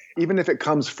 But even if it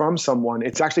comes from someone,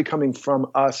 it's actually coming from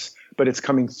us, but it's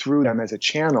coming through them as a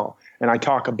channel. And I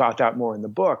talk about that more in the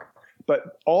book.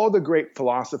 But all the great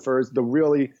philosophers, the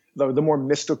more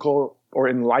mystical or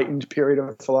enlightened period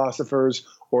of philosophers,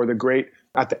 or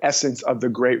at the essence of the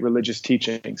great religious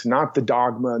teachings, not the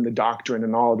dogma and the doctrine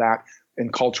and all of that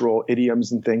and cultural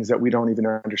idioms and things that we don't even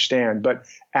understand. But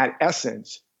at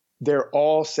essence, they're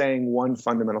all saying one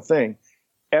fundamental thing.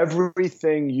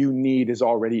 Everything you need is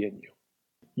already in you.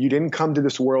 You didn't come to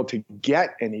this world to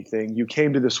get anything. You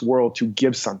came to this world to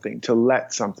give something, to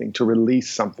let something, to release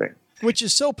something. Which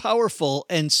is so powerful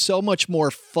and so much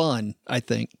more fun, I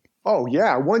think. Oh,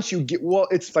 yeah. Once you get,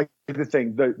 it's like the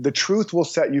thing, the truth will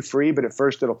set you free, but at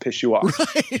first it'll piss you off.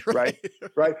 Right.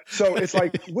 So it's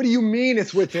like, what do you mean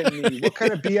it's within me? What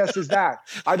kind of BS is that?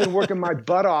 I've been working my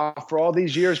butt off for all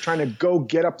these years trying to go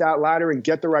get up that ladder and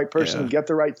get the right person and get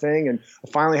the right thing. And I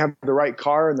finally have the right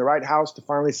car and the right house to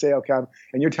finally say, okay,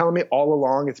 and you're telling me all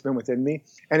along it's been within me.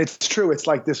 And it's true. It's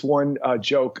like this one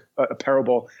joke, a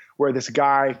parable where this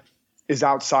guy is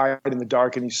outside in the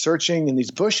dark and he's searching in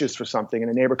these bushes for something,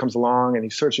 and a neighbor comes along and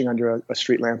he's searching under a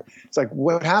street lamp. It's like,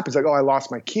 what happens? Like, oh, I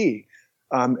lost my key.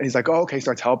 And he's like, oh, okay. He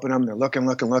starts helping them. They're looking.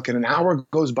 An hour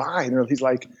goes by and he's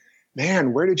like,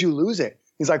 man, where did you lose it?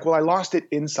 He's like, well, I lost it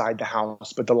inside the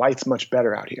house, but the light's much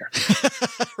better out here.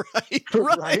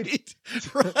 Right.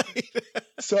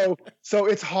 So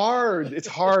it's hard. It's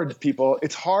hard, people.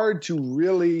 It's hard to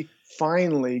really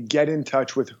finally get in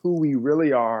touch with who we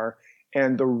really are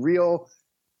and the real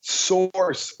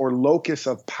source or locus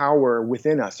of power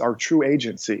within us, our true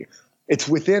agency. It's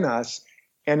within us,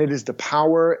 and it is the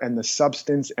power and the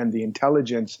substance and the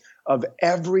intelligence of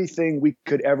everything we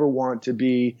could ever want to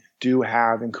be, do,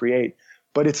 have, and create.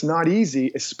 But it's not easy,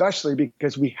 especially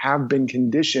because we have been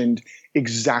conditioned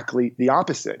exactly the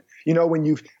opposite. When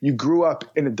you grew up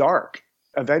in the dark,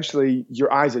 eventually your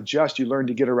eyes adjust, you learn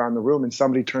to get around the room, and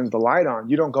somebody turns the light on.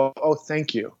 You don't go, oh,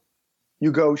 thank you.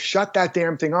 You go, shut that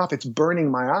damn thing off. It's burning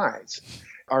my eyes.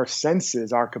 Our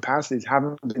senses, our capacities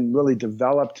haven't been really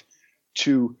developed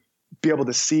to be able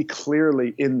to see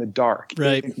clearly in the dark,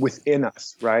 within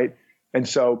us, right? And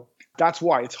so that's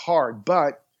why it's hard.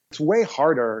 But it's way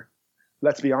harder,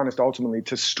 let's be honest, ultimately,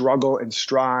 to struggle and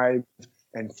strive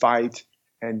and fight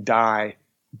and die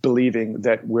believing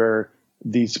that we're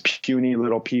these puny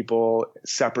little people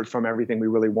separate from everything we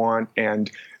really want,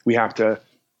 and we have to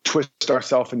twist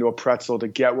ourselves into a pretzel to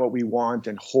get what we want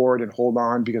and hoard and hold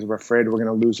on because we're afraid we're going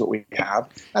to lose what we have.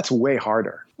 That's way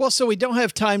harder. Well, so we don't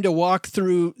have time to walk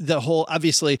through the whole,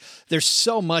 obviously, there's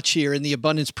so much here in the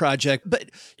Abundance Project,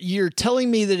 but you're telling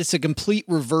me that it's a complete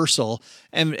reversal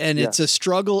and it's a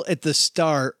struggle at the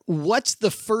start. What's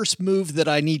the first move that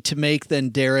I need to make then,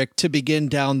 Derek, to begin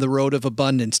down the road of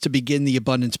abundance, to begin the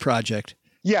Abundance Project?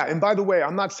 Yeah. And by the way,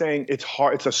 I'm not saying it's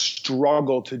hard. It's a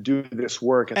struggle to do this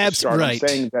work at the start. I'm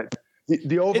saying that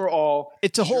the overall...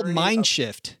 It's a whole mind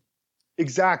shift.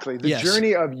 Exactly. The Yes.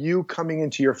 journey of you coming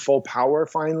into your full power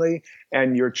finally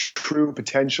and your true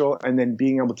potential and then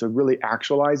being able to really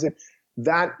actualize it,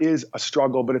 that is a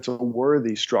struggle, but it's a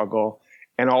worthy struggle.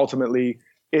 And ultimately,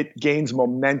 it gains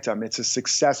momentum. It's a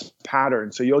success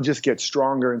pattern. So you'll just get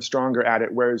stronger and stronger at it.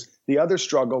 Whereas the other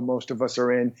struggle most of us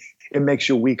are in, it makes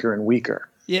you weaker and weaker.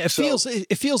 Yeah, it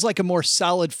feels like a more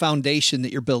solid foundation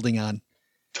that you're building on.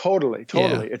 Totally.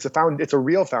 Yeah. It's a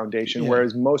real foundation, Yeah.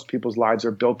 whereas most people's lives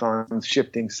are built on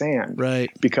shifting sand, Right.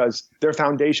 because their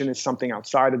foundation is something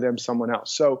outside of them, someone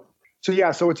else. So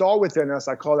it's all within us.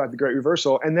 I call that the great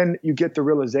reversal. And then you get the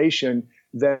realization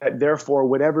that therefore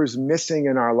whatever's missing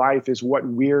in our life is what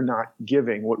we're not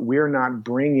giving, what we're not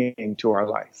bringing to our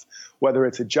life, whether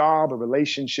it's a job, a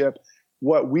relationship,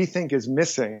 what we think is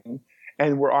missing.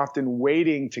 And we're often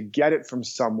waiting to get it from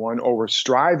someone, or we're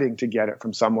striving to get it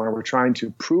from someone, or we're trying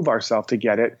to prove ourselves to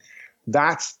get it.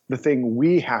 That's the thing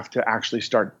we have to actually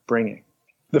start bringing.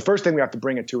 The first thing we have to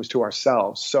bring it to is to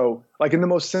ourselves. So like in the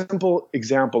most simple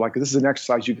example, like this is an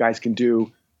exercise you guys can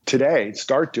do today,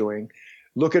 start doing.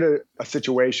 Look at a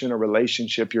situation, a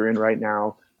relationship you're in right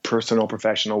now, personal,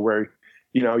 professional, where,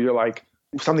 you're like,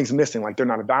 something's missing. Like they're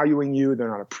not valuing you. They're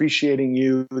not appreciating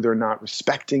you. They're not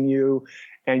respecting you.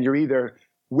 And you're either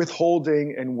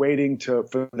withholding and waiting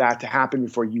for that to happen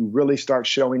before you really start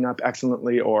showing up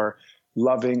excellently or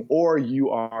loving, or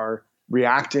you are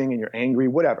reacting and you're angry,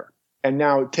 whatever. And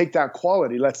now take that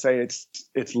quality, let's say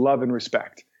it's love and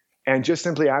respect, and just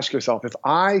simply ask yourself, if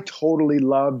I totally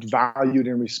loved, valued,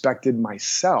 and respected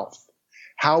myself,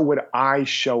 how would I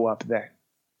show up then?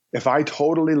 If I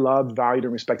totally loved, valued,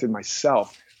 and respected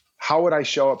myself, how would I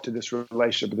show up to this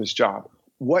relationship, this job?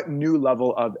 What new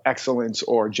level of excellence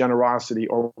or generosity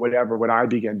or whatever would I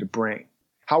begin to bring?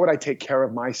 How would I take care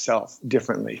of myself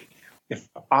differently? If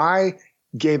I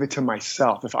gave it to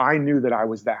myself, if I knew that I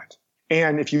was that.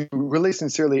 And if you really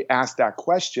sincerely ask that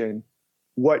question,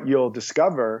 what you'll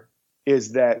discover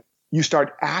is that you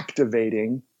start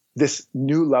activating this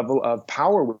new level of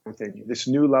power within you, this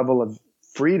new level of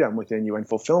freedom within you and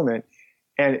fulfillment.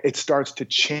 And it starts to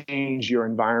change your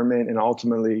environment, and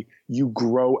ultimately you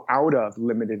grow out of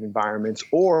limited environments,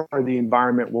 or the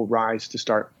environment will rise to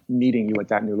start meeting you at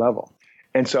that new level.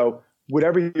 And so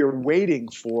whatever you're waiting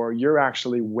for, you're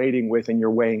actually waiting with, and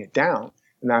you're weighing it down.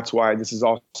 And that's why this is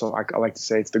also, I like to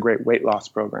say, it's the great weight loss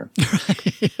program.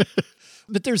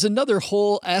 But there's another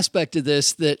whole aspect of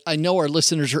this that I know our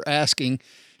listeners are asking,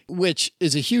 which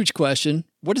is a huge question.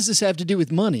 What does this have to do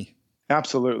with money?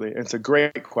 Absolutely. It's a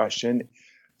great question.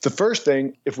 The first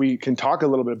thing, if we can talk a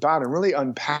little bit about and really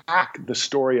unpack the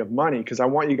story of money, because I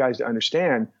want you guys to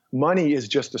understand money is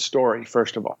just a story,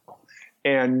 first of all.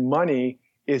 And money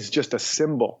is just a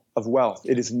symbol of wealth.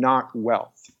 It is not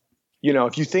wealth.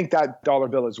 If you think that dollar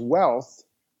bill is wealth,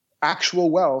 actual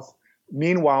wealth,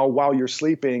 meanwhile, while you're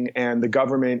sleeping and the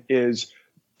government is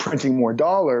printing more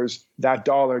dollars, that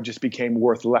dollar just became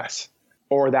worth less.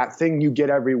 Or that thing you get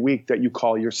every week that you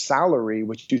call your salary,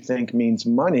 which you think means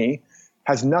money,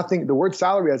 the word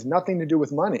salary has nothing to do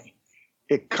with money.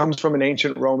 It comes from an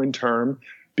ancient Roman term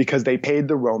because they paid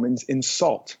the Romans in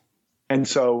salt. And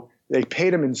so they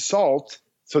paid them in salt,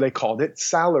 so they called it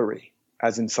salary,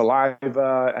 as in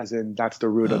saliva, as in that's the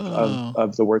root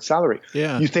of the word salary.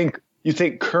 Yeah. You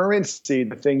think currency,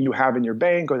 the thing you have in your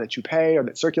bank or that you pay or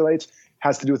that circulates,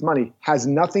 has to do with money. Has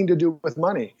nothing to do with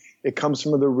money. It comes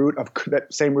from the root of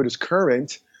that same root as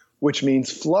current, which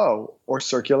means flow or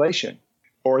circulation.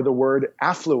 Or the word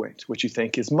affluent, which you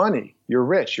think is money. You're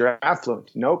rich, you're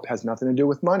affluent. Nope, has nothing to do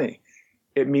with money.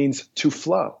 It means to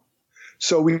flow.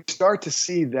 So we start to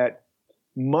see that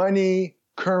money,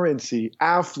 currency,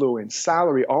 affluence,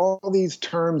 salary, all these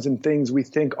terms and things we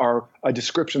think are a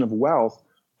description of wealth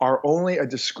are only a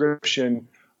description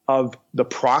of the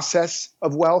process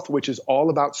of wealth, which is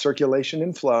all about circulation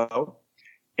and flow,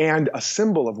 and a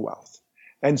symbol of wealth.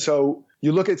 And so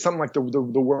you look at something like the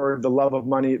word, the love of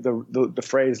money, the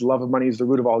phrase love of money is the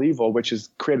root of all evil, which has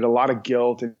created a lot of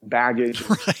guilt and baggage,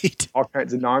 Right. all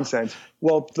kinds of nonsense.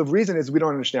 Well, the reason is we don't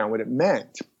understand what it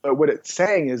meant. But what it's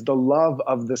saying is the love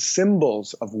of the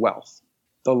symbols of wealth.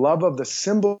 The love of the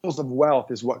symbols of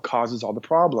wealth is what causes all the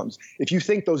problems. If you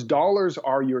think those dollars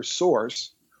are your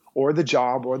source, or the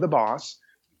job, or the boss,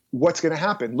 what's going to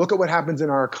happen? Look at what happens in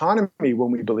our economy when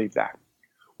we believe that.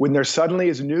 When there suddenly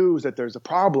is news that there's a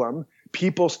problem,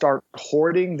 people start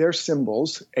hoarding their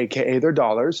symbols, aka their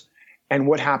dollars, and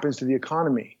what happens to the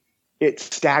economy? It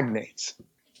stagnates.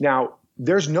 Now,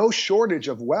 there's no shortage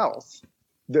of wealth.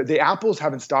 The apples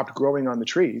haven't stopped growing on the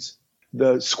trees.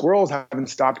 The squirrels haven't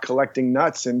stopped collecting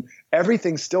nuts, and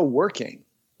everything's still working.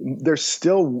 There's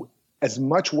still as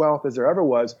much wealth as there ever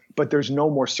was, but there's no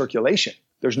more circulation.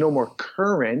 There's no more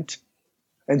current.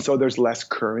 And so there's less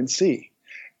currency.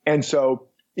 And so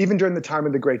even during the time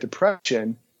of the Great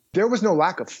Depression, there was no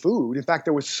lack of food. In fact,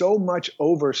 there was so much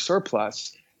over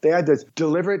surplus, they had to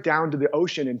deliver it down to the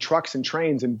ocean in trucks and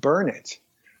trains and burn it.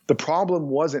 The problem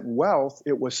wasn't wealth,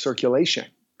 it was circulation.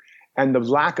 And the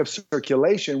lack of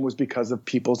circulation was because of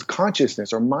people's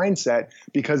consciousness or mindset,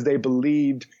 because they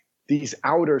believed these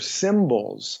outer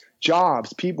symbols,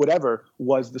 jobs, people, whatever,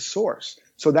 was the source.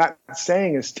 So that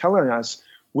saying is telling us,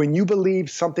 when you believe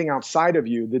something outside of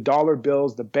you, the dollar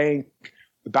bills, the bank,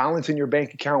 the balance in your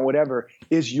bank account, whatever,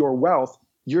 is your wealth,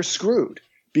 you're screwed,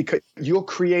 because you'll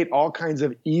create all kinds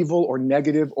of evil or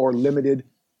negative or limited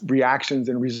reactions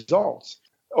and results.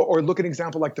 Or look at an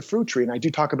example like the fruit tree. And I do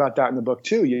talk about that in the book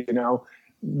too. You know,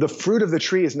 the fruit of the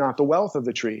tree is not the wealth of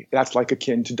the tree. That's like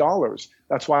akin to dollars.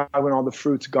 That's why when all the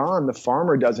fruit's gone, the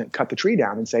farmer doesn't cut the tree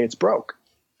down and say it's broke.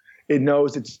 It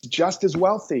knows it's just as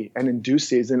wealthy, and in due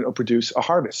season it'll produce a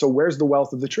harvest. So where's the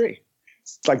wealth of the tree?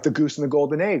 It's like the goose and the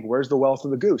golden egg. Where's the wealth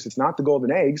of the goose? It's not the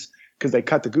golden eggs, because they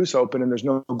cut the goose open and there's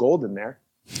no gold in there.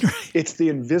 It's the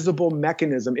invisible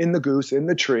mechanism in the goose, in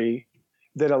the tree,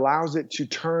 that allows it to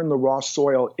turn the raw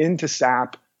soil into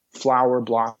sap, flower,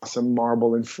 blossom,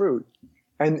 marble, and fruit.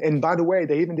 And by the way,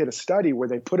 they even did a study where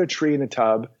they put a tree in a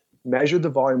tub, measured the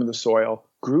volume of the soil,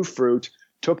 grew fruit,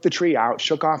 took the tree out,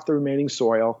 shook off the remaining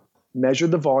soil,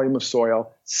 measured the volume of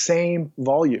soil, same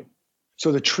volume.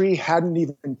 So the tree hadn't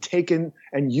even taken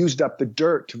and used up the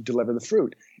dirt to deliver the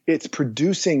fruit. It's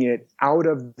producing it out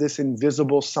of this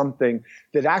invisible something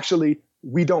that actually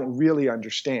we don't really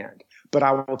understand. But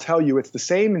I will tell you, it's the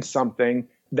same in something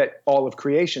that all of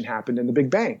creation happened in the Big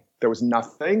Bang. There was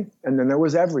nothing, and then there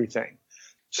was everything.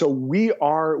 So we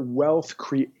are wealth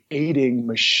creating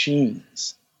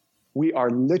machines. We are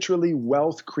literally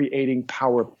wealth creating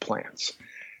power plants.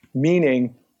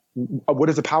 Meaning, what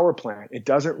is a power plant? It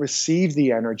doesn't receive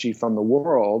the energy from the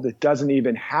world. It doesn't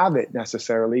even have it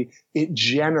necessarily. It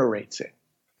generates it.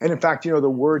 And in fact, you know, the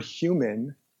word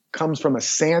human comes from a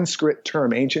Sanskrit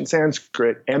term, ancient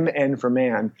Sanskrit, MN for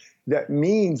man, that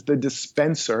means the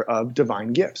dispenser of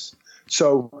divine gifts.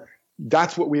 So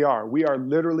that's what we are. We are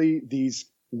literally these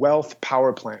wealth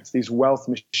power plants, these wealth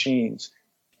machines.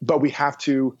 But we have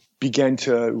to begin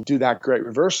to do that great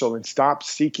reversal and stop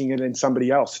seeking it in somebody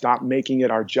else. Stop making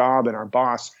it our job and our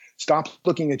boss. Stop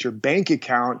looking at your bank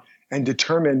account and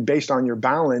determine based on your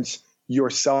balance, your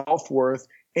self-worth,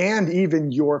 and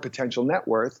even your potential net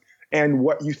worth, and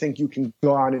what you think you can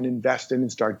go on and invest in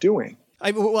and start doing. I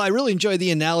really enjoy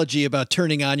the analogy about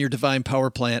turning on your divine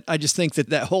power plant. I just think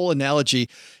that whole analogy,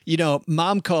 you know,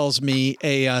 Mom calls me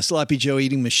a sloppy Joe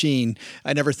eating machine.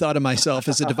 I never thought of myself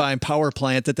as a divine power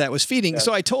plant that was feeding. Yes.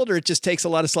 So I told her it just takes a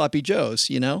lot of sloppy Joes,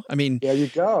 you know? I mean, there you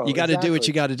go. You got to do what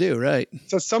you got to do, right?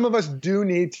 So some of us do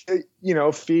need to, you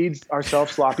know, feed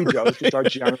ourselves sloppy Joes to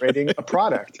start generating a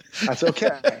product. That's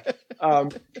okay.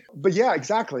 But yeah,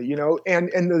 exactly. You know, and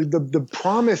the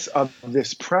promise of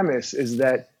this premise is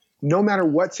that no matter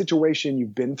what situation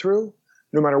you've been through,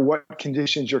 no matter what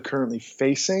conditions you're currently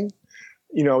facing,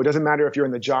 you know, it doesn't matter if you're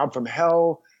in the job from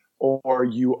hell, or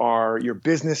your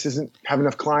business doesn't have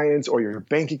enough clients, or your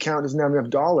bank account doesn't have enough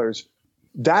dollars.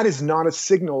 That is not a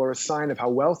signal or a sign of how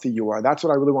wealthy you are. That's what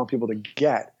I really want people to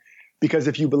get. Because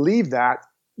if you believe that,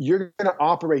 you're going to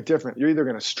operate different. You're either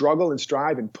going to struggle and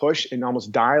strive and push and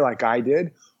almost die like I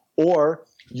did, or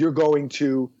you're going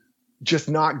to just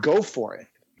not go for it,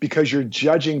 because you're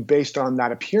judging based on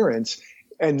that appearance.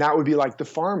 And that would be like the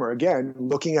farmer, again,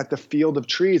 looking at the field of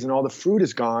trees and all the fruit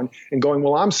is gone and going,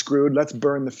 well, I'm screwed. Let's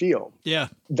burn the field. Yeah.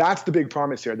 That's the big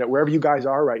promise here, that wherever you guys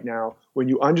are right now, when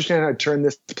you understand how to turn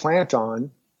this plant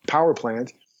on, power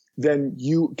plant, then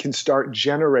you can start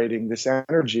generating this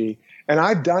energy.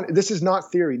 And this is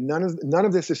not theory. None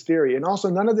of this is theory. And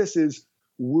also none of this is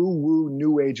woo-woo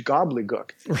new age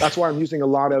gobbledygook. That's why I'm using a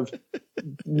lot of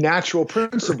natural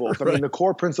principles. I mean, the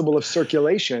core principle of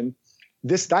circulation,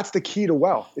 that's the key to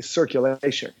wealth, is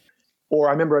circulation. Or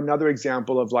I remember another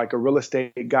example of like a real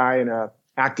estate guy and a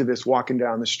activist walking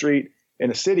down the street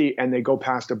in a city, and they go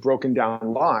past a broken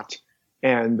down lot.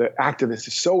 And the activist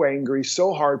is so angry,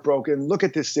 so heartbroken. Look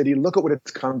at this city. Look at what it's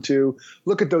come to.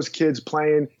 Look at those kids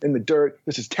playing in the dirt.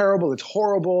 This is terrible. It's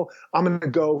horrible. I'm going to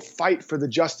go fight for the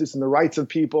justice and the rights of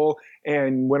people,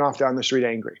 and went off down the street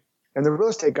angry. And the real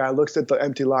estate guy looks at the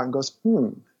empty lot and goes,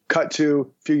 Cut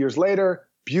to a few years later,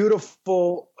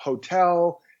 beautiful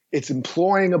hotel. It's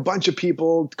employing a bunch of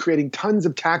people, creating tons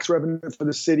of tax revenue for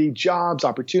the city, jobs,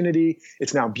 opportunity.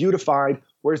 It's now beautified.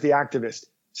 Where's the activist?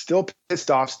 Still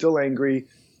pissed off, still angry,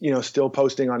 you know, still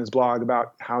posting on his blog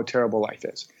about how terrible life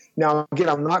is. Now, again,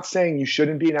 I'm not saying you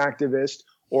shouldn't be an activist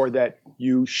or that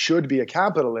you should be a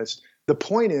capitalist. The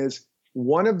point is,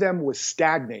 one of them was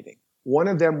stagnating. One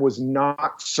of them was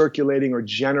not circulating or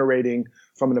generating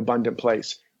from an abundant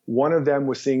place. One of them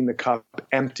was seeing the cup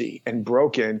empty and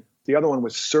broken. The other one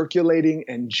was circulating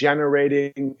and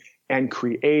generating and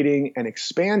creating and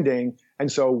expanding.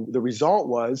 And so the result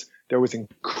was there was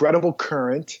incredible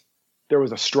current, there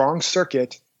was a strong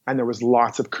circuit, and there was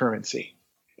lots of currency.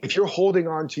 If you're holding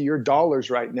on to your dollars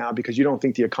right now because you don't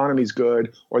think the economy's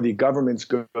good or the government's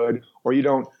good, or you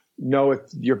don't know if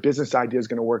your business idea is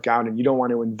going to work out and you don't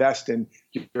want to invest in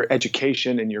your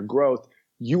education and your growth,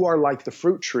 you are like the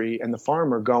fruit tree and the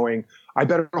farmer going, I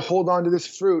better hold on to this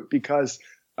fruit because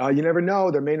you never know,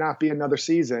 there may not be another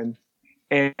season.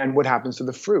 And what happens to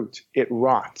the fruit? It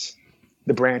rots.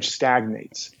 The branch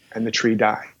stagnates and the tree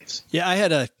dies. Yeah, I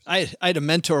had a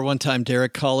mentor one time,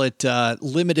 Derek, call it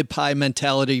limited pie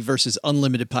mentality versus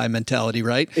unlimited pie mentality,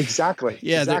 right? Exactly.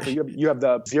 Yeah, exactly. You have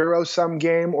the zero-sum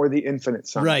game or the infinite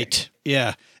sum game. Right.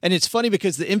 Yeah. And it's funny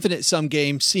because the infinite sum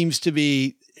game seems to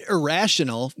be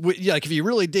irrational. Like if you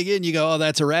really dig in, you go, oh,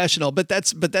 that's irrational. But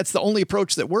that's the only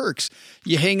approach that works.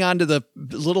 You hang on to the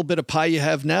little bit of pie you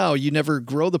have now. You never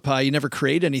grow the pie. You never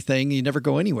create anything. You never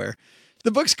go anywhere. The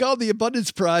book's called The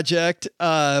Abundance Project,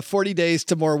 40 Days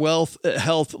to More Wealth,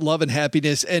 Health, Love, and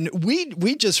Happiness. And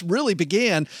we just really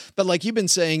began, but like you've been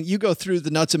saying, you go through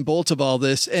the nuts and bolts of all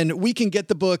this, and we can get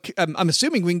the book. I'm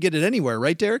assuming we can get it anywhere,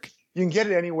 right, Derek? You can get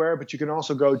it anywhere, but you can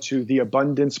also go to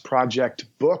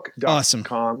theabundanceprojectbook.com. Awesome.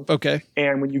 Okay.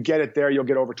 And when you get it there, you'll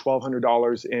get over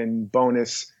 $1,200 in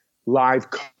bonus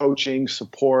live coaching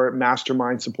support,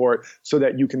 mastermind support, so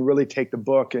that you can really take the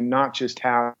book and not just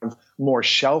have more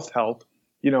shelf help,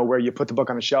 where you put the book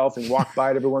on a shelf and walk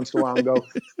by it every once in a while and go,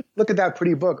 look at that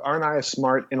pretty book. Aren't I a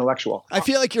smart intellectual? I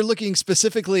feel like you're looking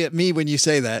specifically at me when you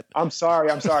say that. I'm sorry,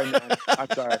 man. I'm sorry,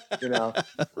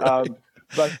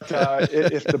 But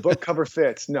if the book cover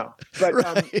fits, no. But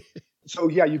right. So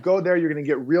yeah, you go there, you're going to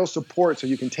get real support so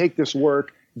you can take this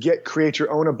work, create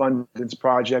your own abundance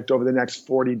project over the next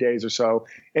 40 days or so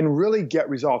and really get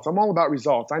results. I'm all about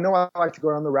results. I know I like to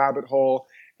go down the rabbit hole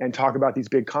and talk about these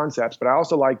big concepts, but I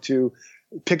also like to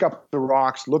pick up the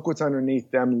rocks, look what's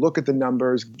underneath them, look at the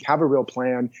numbers, have a real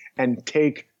plan, and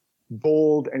take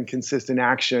bold and consistent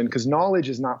action, because knowledge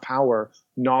is not power.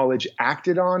 Knowledge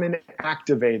acted on and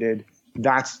activated,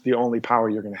 that's the only power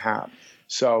you're going to have.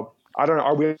 So I don't know.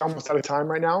 Are we almost out of time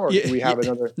right now, or do we have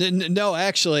another? No,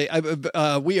 actually,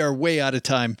 we are way out of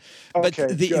time. Okay,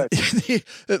 but good. I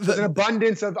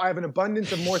have an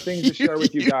abundance of more things to share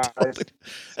with you guys.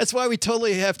 That's why we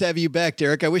totally have to have you back,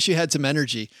 Derek. I wish you had some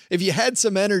energy. If you had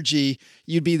some energy,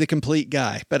 you'd be the complete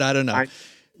guy. But I don't know.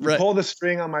 Pull the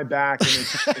string on my back and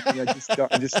I just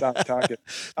stopped talking.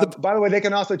 By the way, they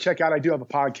can also check out, I do have a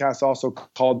podcast also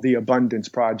called The Abundance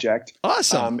Project.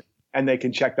 Awesome. And they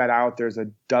can check that out. There's a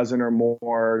dozen or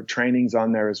more trainings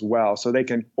on there as well. So they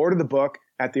can order the book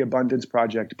at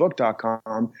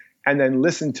theabundanceprojectbook.com and then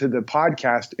listen to the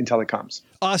podcast until it comes.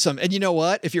 Awesome. And you know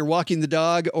what? If you're walking the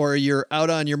dog or you're out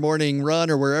on your morning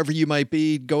run or wherever you might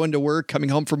be, going to work, coming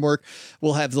home from work,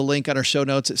 we'll have the link on our show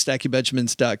notes at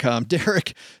stackingbenjamins.com.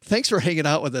 Derek, thanks for hanging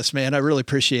out with us, man. I really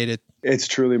appreciate it. It's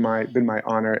truly been my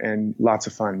honor and lots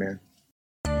of fun, man.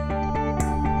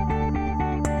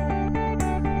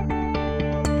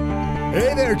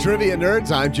 Hey there, trivia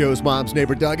nerds. I'm Joe's mom's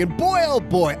neighbor, Doug, and boy, oh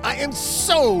boy, I am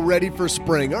so ready for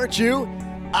spring, aren't you?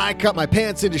 I cut my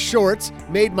pants into shorts,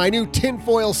 made my new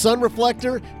tinfoil sun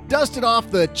reflector, dusted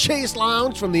off the Chase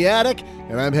Lounge from the attic,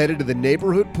 and I'm headed to the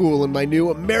neighborhood pool in my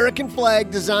new American flag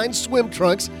designed swim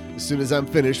trunks as soon as I'm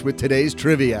finished with today's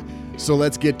trivia. So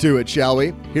let's get to it, shall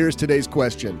we? Here's today's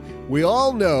question. We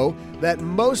all know that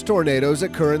most tornadoes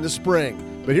occur in the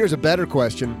spring, but here's a better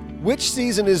question. Which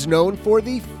season is known for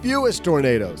the fewest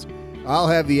tornadoes? I'll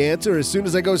have the answer as soon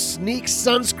as I go sneak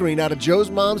sunscreen out of Joe's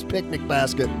mom's picnic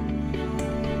basket.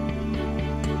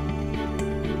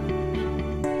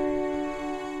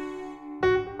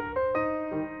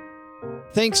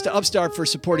 Thanks to Upstart for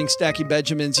supporting Stacking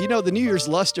Benjamins. You know, the New Year's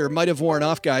luster might have worn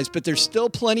off, guys, but there's still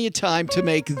plenty of time to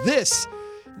make this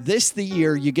the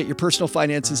year you get your personal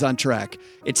finances on track.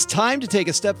 It's time to take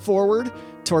a step forward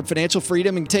toward financial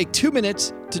freedom and take 2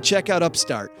 minutes to check out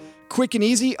Upstart. Quick and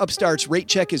easy, Upstart's rate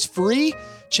check is free.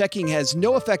 Checking has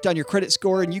no effect on your credit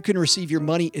score, and you can receive your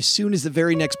money as soon as the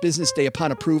very next business day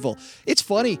upon approval. It's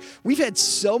funny. We've had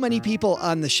so many people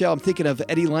on the show. I'm thinking of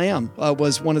Eddie Lamb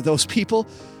was one of those people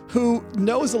who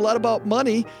knows a lot about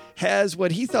money, has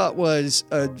what he thought was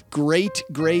a great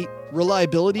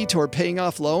reliability toward paying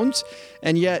off loans,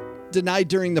 and yet denied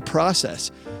during the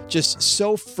process. Just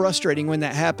so frustrating when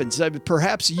that happens.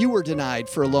 Perhaps you were denied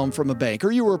for a loan from a bank,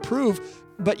 or you were approved,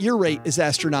 but your rate is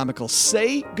astronomical.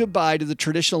 Say goodbye to the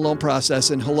traditional loan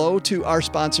process and hello to our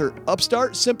sponsor,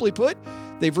 Upstart. Simply put,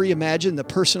 they've reimagined the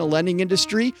personal lending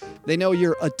industry. They know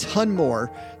you're a ton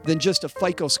more than just a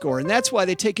FICO score. And that's why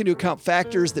they take into account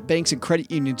factors that banks and credit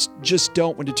unions just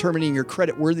don't when determining your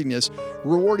credit worthiness,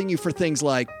 rewarding you for things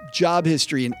like job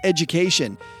history and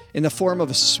education in the form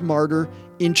of a smarter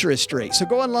interest rate. So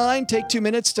go online, take 2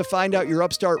 minutes to find out your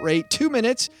Upstart rate. 2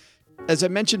 minutes. As I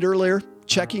mentioned earlier,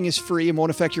 checking is free and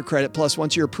won't affect your credit. Plus,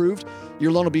 once you're approved,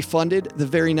 your loan will be funded the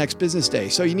very next business day.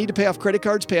 So you need to pay off credit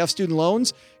cards, pay off student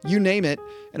loans, you name it,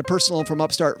 and a personal loan from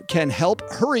Upstart can help.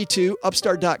 Hurry to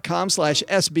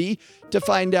upstart.com/SB to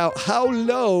find out how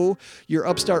low your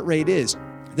Upstart rate is.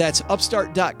 That's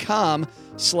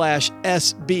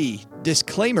upstart.com/SB.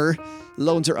 Disclaimer,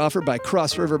 loans are offered by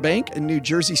Cross River Bank, a New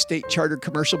Jersey state chartered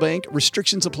commercial bank.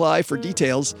 Restrictions apply. For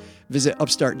details, visit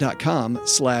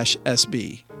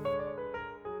upstart.com/SB.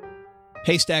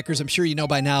 Hey Stackers, I'm sure you know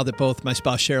by now that both my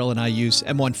spouse Cheryl and I use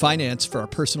M1 Finance for our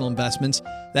personal investments.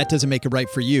 That doesn't make it right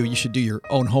for you. You should do your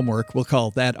own homework. We'll call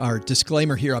that our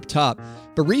disclaimer here up top.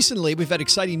 But recently, we've had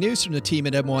exciting news from the team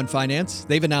at M1 Finance.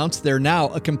 They've announced they're now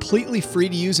a completely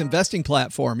free-to-use investing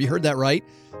platform. You heard that right.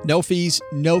 No fees,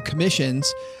 no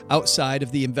commissions outside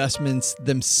of the investments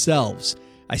themselves.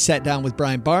 I sat down with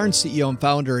Brian Barnes, CEO and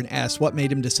founder, and asked what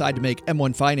made him decide to make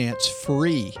M1 Finance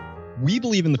free. We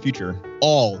believe in the future,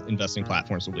 all investing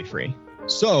platforms will be free.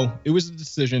 So it was a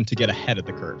decision to get ahead of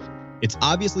the curve. It's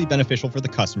obviously beneficial for the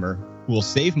customer who will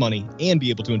save money and be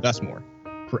able to invest more.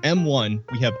 For M1,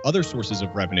 we have other sources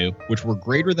of revenue, which were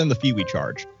greater than the fee we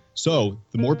charge. So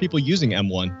the more people using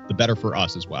M1, the better for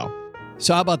us as well.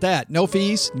 So how about that? No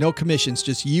fees, no commissions,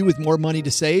 just you with more money to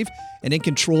save and in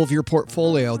control of your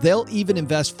portfolio. They'll even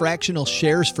invest fractional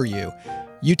shares for you.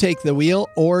 You take the wheel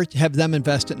or have them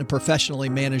invest in a professionally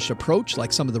managed approach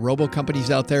like some of the robo companies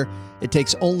out there. It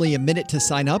takes only a minute to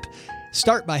sign up.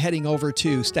 Start by heading over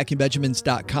to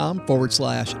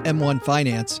stackingbenjamins.com/M1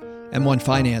 Finance. M1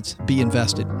 Finance, be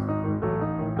invested.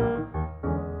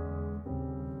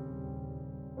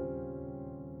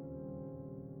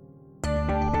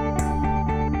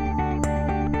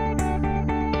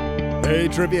 Hey,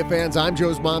 trivia fans, I'm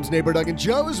Joe's mom's neighbor, Doug, and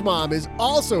Joe's mom is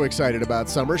also excited about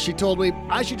summer. She told me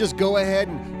I should just go ahead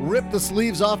and rip the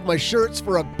sleeves off my shirts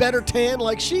for a better tan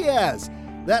like she has.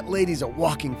 That lady's a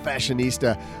walking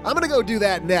fashionista. I'm going to go do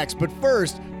that next, but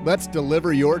first, let's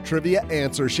deliver your trivia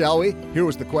answer, shall we? Here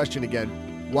was the question again.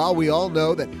 While we all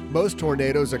know that most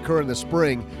tornadoes occur in the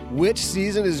spring, which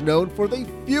season is known for the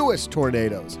fewest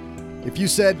tornadoes? If you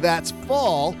said that's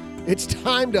fall, it's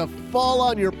time to fall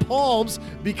on your palms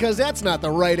because that's not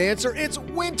the right answer. It's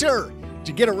winter. Did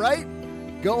you get it right?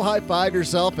 Go high-five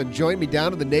yourself and join me down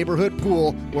to the neighborhood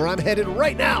pool where I'm headed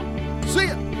right now. See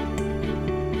ya.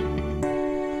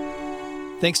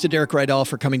 Thanks to Derek Rydall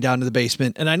for coming down to the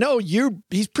basement. And I know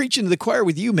he's preaching to the choir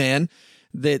with you, man,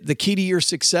 that the key to your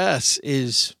success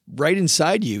is right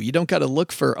inside you. You don't got to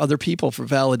look for other people for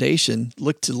validation.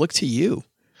 Look to you.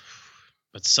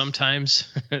 But sometimes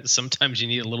you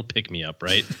need a little pick-me-up,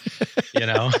 right? You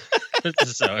know,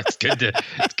 so it's good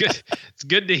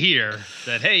to hear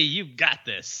that. Hey, you've got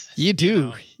this. You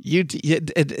do,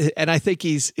 and I think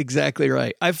he's exactly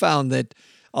right. I found that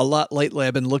a lot lately.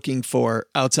 I've been looking for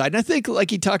outside, and I think, like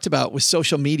he talked about with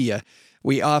social media,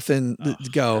 we often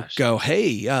go,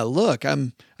 hey, look,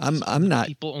 I'm not.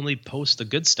 People only post the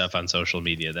good stuff on social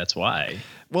media. That's why.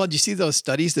 Well, did you see those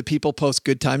studies that people post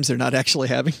good times they're not actually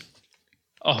having?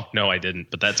 Oh, no, I didn't,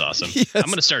 but that's awesome. Yes. I'm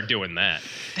going to start doing that.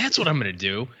 That's what I'm going to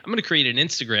do. I'm going to create an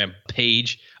Instagram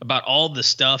page about all the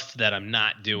stuff that I'm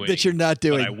not doing. That you're not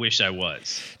doing. But I wish I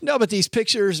was. No, but these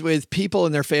pictures with people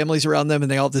and their families around them, and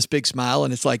they all have this big smile,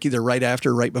 and it's like either right after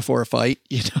or right before a fight.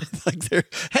 You know, like they're,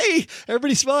 hey,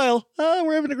 everybody smile. Oh,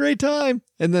 we're having a great time.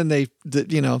 And then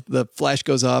the flash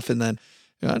goes off, and then,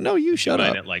 no, you shut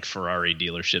up. At like Ferrari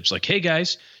dealerships, like, hey,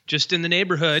 guys, just in the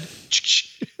neighborhood.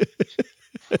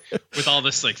 With all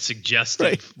this like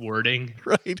suggestive wording.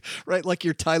 Right. Like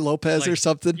you're Ty Lopez or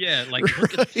something. Yeah. Like,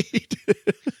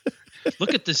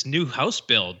 look at this new house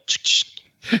build.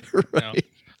 Right.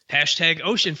 Hashtag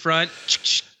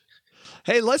oceanfront.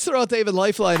 Hey, let's throw out the Haven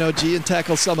Lifeline, OG, and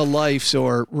tackle some of life's,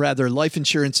 or rather life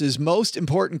insurance's most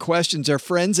important questions. Our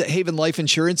friends at Haven Life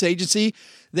Insurance Agency,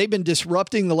 they've been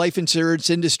disrupting the life insurance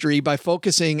industry by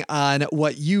focusing on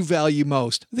what you value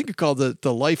most. I think it's called the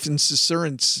life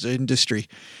insurance industry.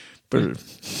 But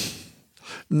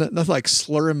nothing like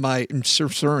slurring my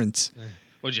insurance.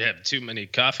 What'd you have? Too many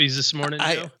coffees this morning,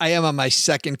 Joe? I am on my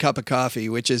second cup of coffee,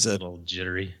 which is a little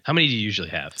jittery. How many do you usually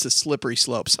have? It's a slippery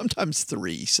slope. Sometimes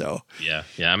 3. So yeah,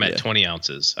 I'm at 20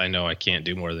 ounces. I know I can't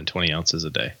do more than 20 ounces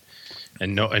a day,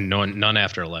 and none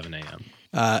after 11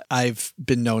 a.m. I've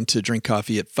been known to drink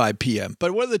coffee at 5 p.m.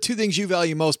 But what are the 2 things you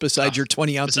value most besides your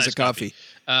 20 ounces of coffee?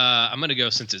 I'm going to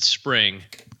go, since it's spring,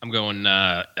 I'm going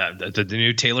the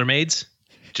new TaylorMades.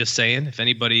 Just saying, if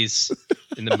anybody's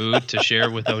in the mood to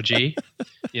share with OG,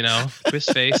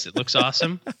 twist face, it looks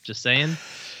awesome. Just saying.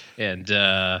 And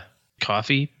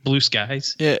coffee, blue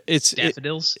skies, it's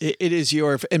daffodils. It is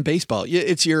and baseball.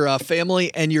 It's your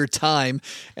family and your time.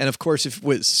 And of course,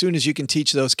 as soon as you can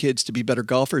teach those kids to be better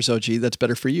golfers, OG, that's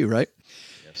better for you, right?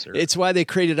 Yes, sir. It's why they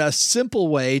created a simple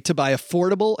way to buy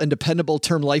affordable and dependable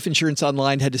term life insurance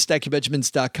online. Head to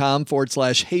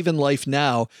stackingbenjamins.com/Haven Life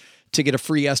now to get a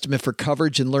free estimate for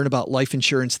coverage and learn about life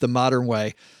insurance the modern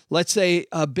way. Let's say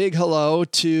a big hello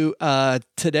to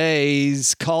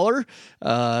today's caller,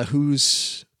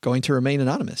 who's going to remain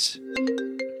anonymous.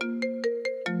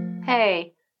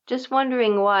 Hey, just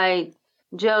wondering why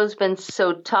Joe's been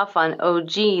so tough on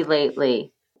OG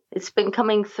lately. It's been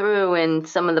coming through in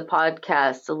some of the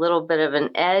podcasts, a little bit of an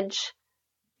edge,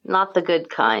 not the good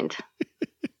kind.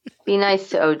 Be nice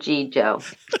to OG, Joe.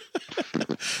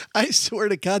 I swear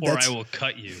to God, I will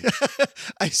cut you.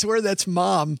 I swear that's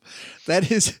Mom. That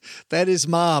is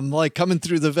Mom, like coming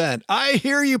through the vent. I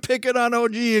hear you picking on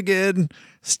OG again.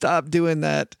 Stop doing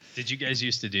that. Did you guys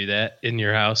used to do that in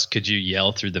your house? Could you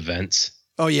yell through the vents?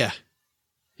 Oh yeah.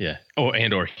 Yeah. Oh,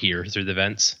 or hear through the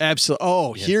vents. Absolutely.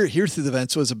 Oh, yeah. Hear through the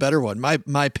vents was a better one.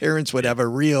 My parents would have a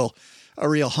real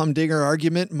humdinger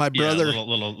argument. My brother,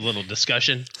 little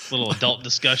discussion, little adult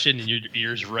discussion, and your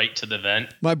ears right to the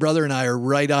vent. My brother and I are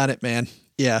right on it, man.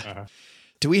 Yeah. Uh-huh.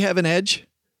 Do we have an edge?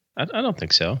 I don't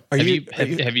think so. Have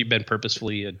you been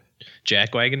purposefully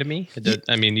jackwagon to me?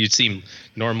 I mean, you seem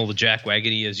normal to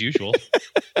jackwagony as usual.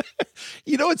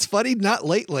 It's funny. Not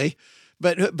lately.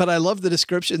 But I love the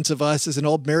descriptions of us as an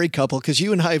old married couple, because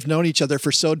you and I have known each other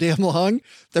for so damn long.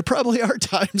 There probably are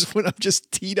times when I'm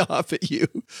just teed off at you.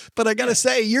 But I got to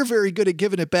say, you're very good at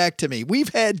giving it back to me. We've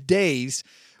had days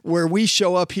where we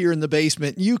show up here in the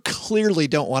basement. You clearly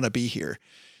don't want to be here.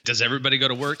 Does everybody go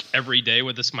to work every day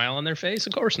with a smile on their face?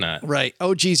 Of course not. Right.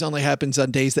 OG's only happens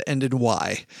on days that end in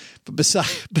Y. But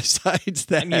besides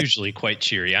that, I'm usually quite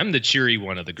cheery. I'm the cheery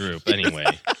one of the group anyway.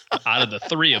 Out of the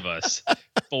 3 of us,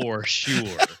 for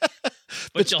sure.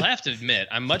 But you'll have to admit,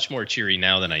 I'm much more cheery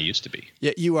now than I used to be.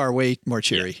 Yeah, you are way more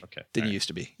cheery than you used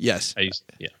to be. Yes.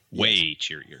 Way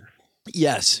cheerier.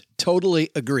 Yes, totally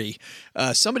agree.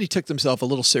 Somebody took themselves a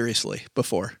little seriously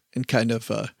before and kind of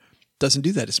doesn't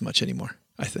do that as much anymore,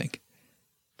 I think.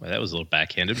 Well, that was a little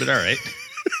backhanded, but all right.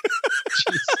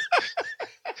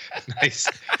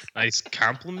 Nice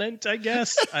compliment, I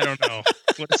guess. I don't know.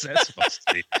 What is that supposed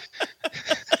to be?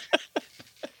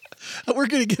 We're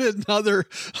going to get another.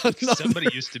 Somebody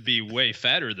used to be way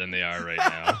fatter than they are right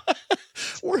now.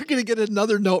 We're going to get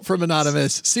another note from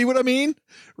Anonymous. See what I mean?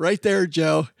 Right there,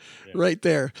 Joe. Yeah. Right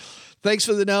there. Thanks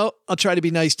for the note. I'll try to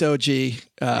be nice to OG.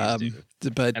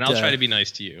 And I'll try to be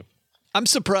nice to you. I'm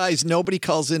surprised nobody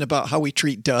calls in about how we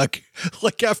treat Doug.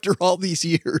 Like after all these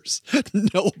years,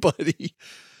 nobody.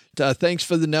 Thanks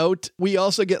for the note. We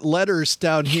also get letters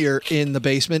down here in the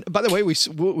basement. By the way,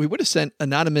 we would have sent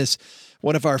Anonymous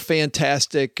one of our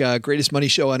fantastic Greatest Money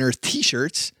Show on Earth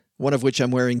t-shirts, one of which I'm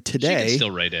wearing today. She can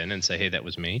still write in and say, hey, that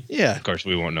was me. Yeah. Of course,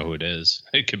 we won't know who it is.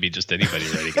 It could be just anybody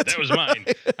writing it. That was mine.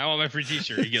 I want my free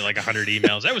t-shirt. You get like 100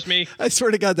 emails. That was me. I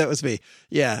swear to God, that was me.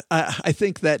 Yeah. I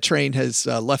think that train has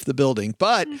left the building.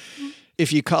 But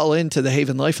if you call into the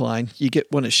Haven Lifeline, you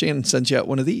get one. Shannon sends you out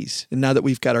one of these. And now that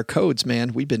we've got our codes,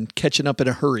 man, we've been catching up in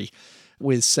a hurry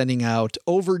with sending out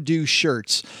overdue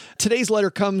shirts. Today's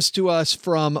letter comes to us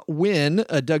from Wynn.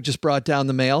 Doug just brought down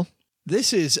the mail.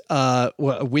 This is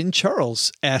Wynn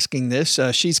Charles asking this.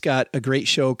 She's got a great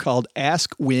show called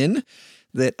Ask Wynn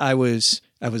that I was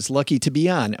lucky to be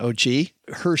on, OG.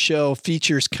 Her show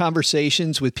features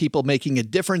conversations with people making a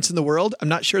difference in the world. I'm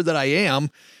not sure that I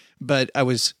am, but I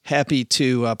was happy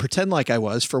to pretend like I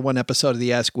was for one episode of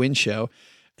the Ask Wynn show.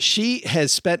 She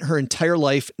has spent her entire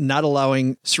life not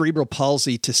allowing cerebral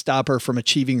palsy to stop her from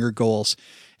achieving her goals.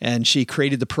 And she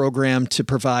created the program to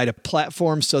provide a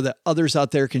platform so that others out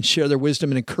there can share their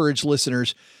wisdom and encourage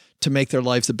listeners to make their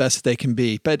lives the best they can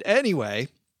be. But anyway,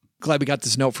 glad we got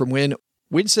this note from Wynn.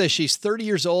 Wynn says she's 30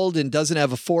 years old and doesn't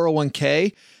have a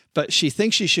 401k, but she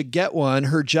thinks she should get one.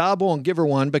 Her job won't give her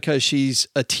one because she's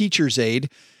a teacher's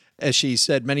aide. As she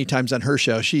said many times on her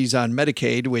show, she's on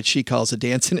Medicaid, which she calls a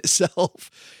dance in itself.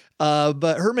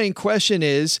 But her main question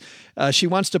is she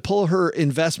wants to pull her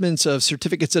investments of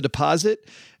certificates of deposit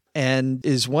and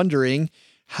is wondering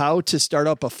how to start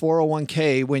up a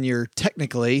 401k when you're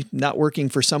technically not working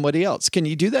for somebody else. Can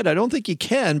you do that? I don't think you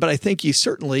can, but I think you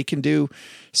certainly can do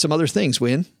some other things,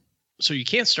 Win. So you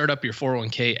can't start up your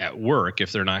 401k at work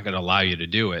if they're not going to allow you to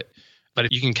do it.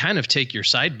 But you can kind of take your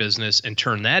side business and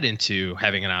turn that into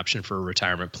having an option for a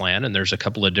retirement plan. And there's a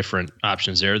couple of different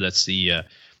options there. That's the,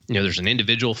 there's an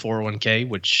individual 401k,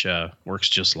 which works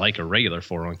just like a regular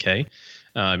 401k.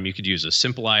 You could use a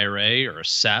simple IRA or a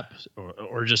SEP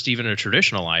or just even a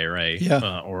traditional IRA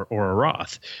or a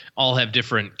Roth. All have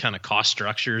different kind of cost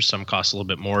structures. Some cost a little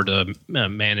bit more to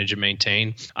manage and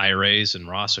maintain. IRAs and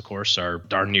Roths, of course, are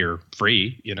darn near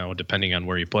free, depending on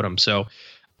where you put them. So,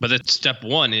 but that's step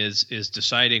one is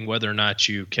deciding whether or not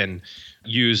you can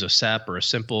use a SEP or a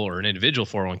simple or an individual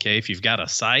 401k. If you've got a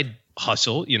side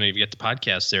hustle, you've got the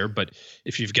podcast there, but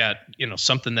if you've got,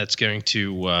 something that's going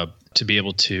to be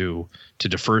able to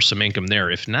defer some income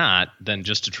there. If not, then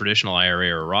just a traditional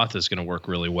IRA or a Roth is going to work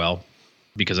really well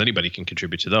because anybody can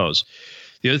contribute to those.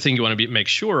 The other thing you want to make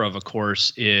sure of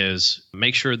course, is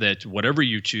make sure that whatever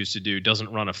you choose to do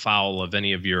doesn't run afoul of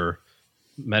any of your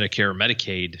Medicare or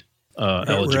Medicaid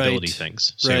eligibility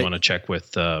things. So you want to check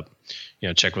with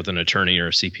an attorney or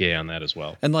a CPA on that as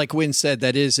well. And like Win said,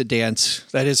 that is a dance.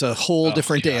 That is a whole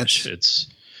different dance.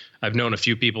 I've known a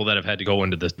few people that have had to go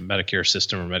into the Medicare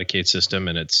system or Medicaid system,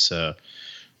 and it's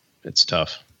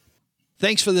tough.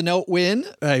 Thanks for the note, Win.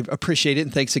 I appreciate it.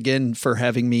 And thanks again for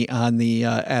having me on the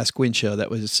Ask Win show. That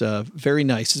was very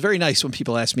nice. It's very nice when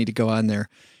people ask me to go on their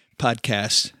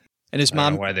podcast. And his mom, I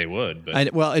don't know why they would,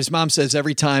 but his mom says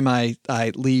every time I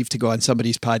leave to go on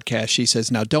somebody's podcast, she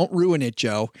says, "Now don't ruin it,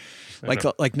 Joe."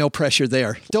 Like no pressure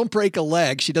there. Don't break a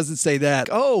leg. She doesn't say that.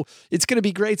 Oh, it's going to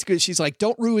be great. It's good. She's like,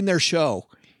 don't ruin their show.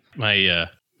 My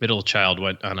middle child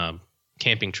went on a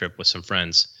camping trip with some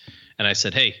friends, and I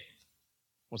said, "Hey,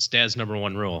 what's Dad's number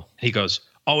one rule?" He goes,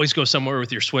 "Always go somewhere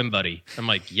with your swim buddy." I'm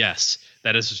like, "Yes,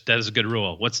 that is a good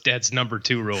rule. What's Dad's number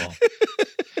 2 rule?"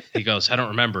 He goes, "I don't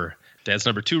remember." Dad's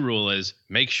number 2 rule is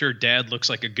make sure Dad looks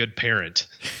like a good parent.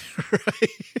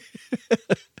 Right.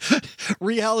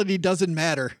 Reality doesn't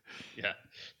matter.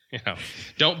 Yeah.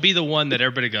 Don't be the one that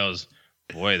everybody goes,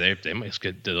 boy,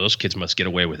 those kids must get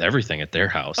away with everything at their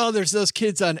house. Oh, there's those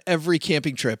kids on every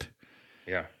camping trip.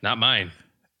 Yeah. Not mine.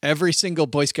 Every single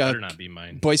Boy Scout. Better not be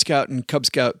mine. Boy Scout and Cub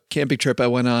Scout camping trip I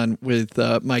went on with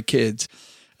my kids.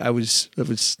 I was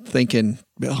thinking,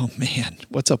 oh man,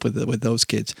 what's up with those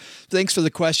kids? Thanks for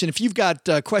the question. If you've got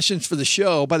questions for the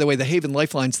show, by the way, the Haven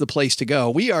Lifeline's the place to go.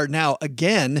 We are now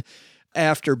again,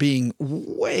 after being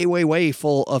way, way, way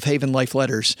full of Haven Life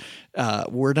letters,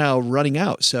 we're now running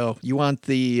out. So you want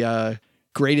the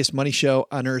greatest money show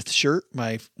on earth shirt?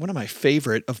 One of my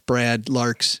favorite of Brad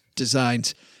Lark's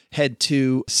designs. Head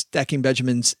to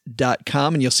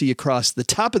stackingbenjamins.com and you'll see across the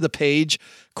top of the page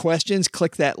questions.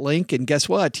 Click that link and guess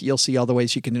what? You'll see all the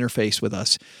ways you can interface with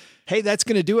us. Hey, that's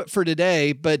going to do it for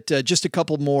today, but just a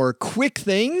couple more quick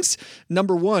things.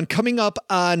 Number one, coming up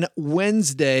on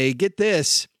Wednesday, get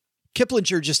this.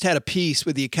 Kiplinger just had a piece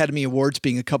with the Academy Awards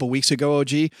being a couple weeks ago,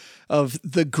 OG, of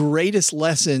the greatest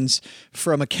lessons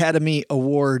from Academy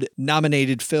Award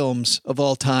nominated films of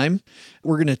all time.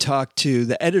 We're going to talk to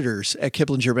the editors at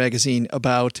Kiplinger Magazine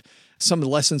about some of the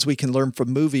lessons we can learn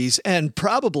from movies and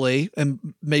probably,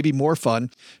 and maybe more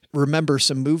fun, remember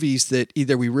some movies that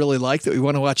either we really like that we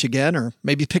want to watch again, or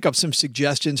maybe pick up some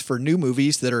suggestions for new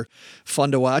movies that are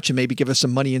fun to watch and maybe give us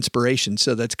some money inspiration.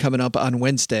 So that's coming up on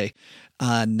Wednesday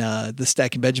on the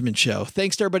Stacking Benjamin show.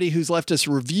 Thanks to everybody who's left us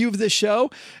a review of this show.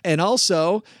 And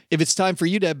also, if it's time for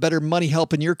you to have better money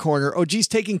help in your corner, OG's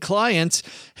taking clients.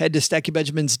 Head to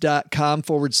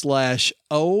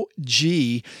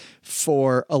stackingbenjamins.com/OG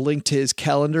for a link to his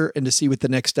calendar and to see what the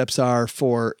next steps are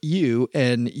for you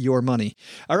and your money.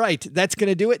 All right, that's going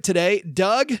to do it today.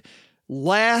 Doug,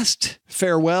 last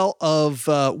farewell of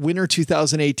winter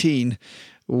 2018.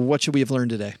 What should we have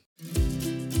learned today?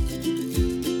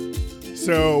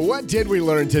 So what did we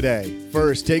learn today?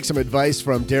 First, take some advice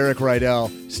from Derek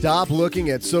Rydall. Stop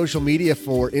looking at social media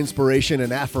for inspiration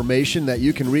and affirmation that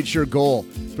you can reach your goal.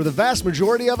 For the vast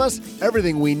majority of us,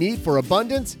 everything we need for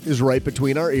abundance is right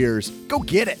between our ears. Go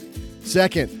get it.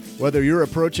 Second, whether you're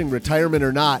approaching retirement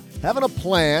or not, having a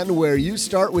plan where you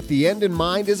start with the end in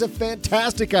mind is a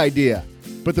fantastic idea.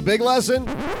 But the big lesson?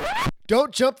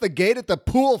 Don't jump the gate at the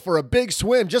pool for a big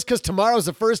swim just because tomorrow's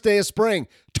the first day of spring.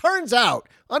 Turns out,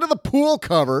 under the pool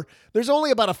cover, there's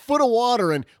only about a foot of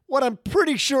water and what I'm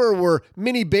pretty sure were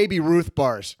mini Baby Ruth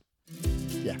bars.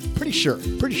 Yeah, pretty sure.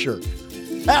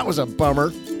 That was a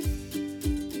bummer.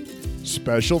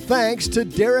 Special thanks to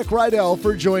Derek Rydall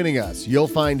for joining us. You'll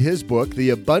find his book,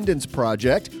 The Abundance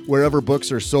Project, wherever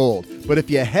books are sold. But if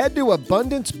you head to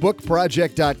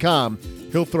abundancebookproject.com,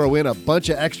 he'll throw in a bunch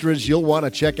of extras you'll want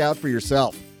to check out for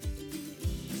yourself.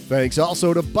 Thanks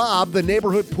also to Bob, the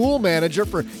neighborhood pool manager,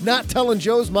 for not telling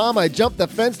Joe's mom I jumped the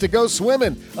fence to go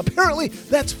swimming. Apparently,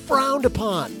 that's frowned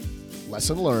upon.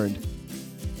 Lesson learned.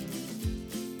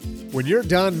 When you're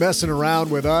done messing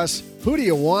around with us, who do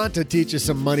you want to teach you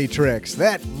some money tricks?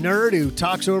 That nerd who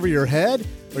talks over your head,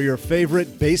 or your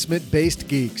favorite basement-based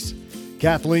geeks?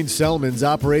 Kathleen Selmans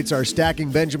operates our Stacking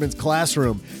Benjamins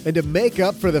classroom, and to make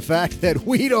up for the fact that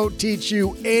we don't teach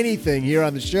you anything here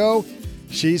on the show,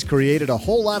 she's created a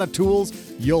whole lot of tools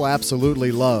you'll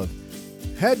absolutely love.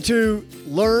 Head to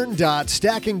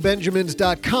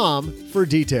learn.stackingbenjamins.com for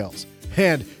details.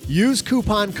 And use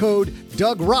coupon code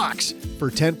DougRocks for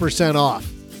 10% off.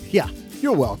 Yeah,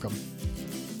 you're welcome.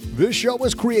 This show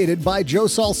was created by Joe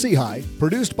Saul-Sehy,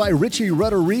 produced by Richie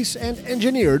Rudder-Reese, and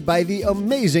engineered by the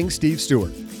amazing Steve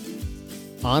Stewart.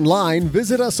 Online,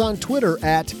 visit us on Twitter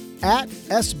at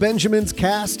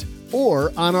 @SBenjaminsCast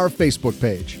or on our Facebook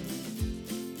page.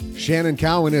 Shannon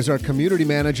Cowan is our community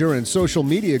manager and social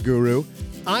media guru.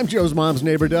 I'm Joe's mom's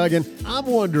neighbor, Doug, and I'm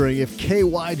wondering if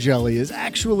KY jelly is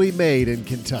actually made in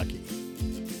Kentucky.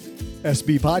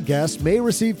 SB Podcasts may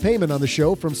receive payment on the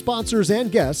show from sponsors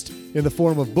and guests in the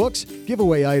form of books,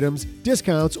 giveaway items,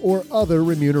 discounts, or other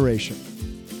remuneration.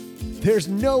 There's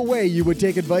no way you would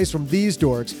take advice from these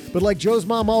dorks, but like Joe's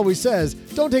mom always says,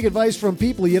 don't take advice from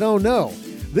people you don't know.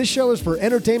 This show is for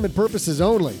entertainment purposes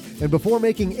only, and before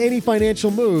making any financial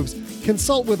moves,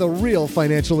 consult with a real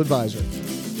financial advisor.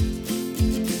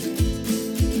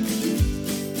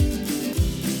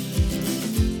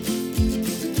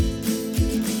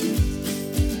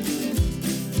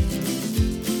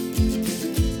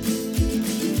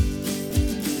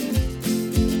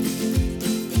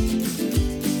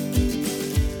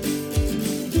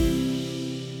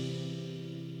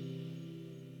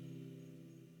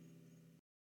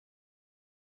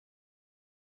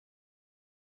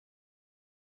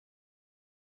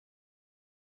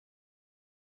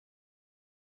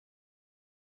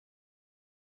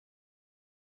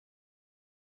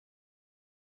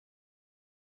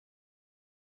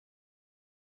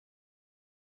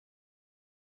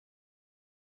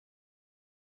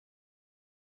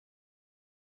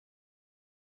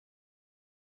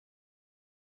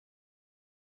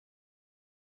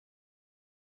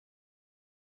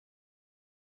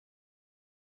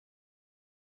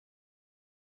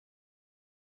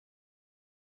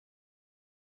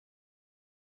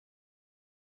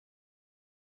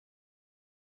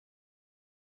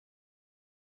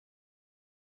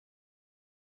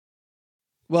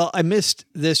 Well, I missed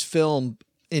this film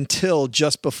until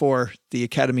just before the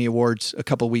Academy Awards a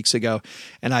couple weeks ago,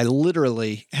 and I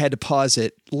literally had to pause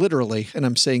it, and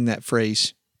I'm saying that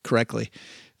phrase correctly,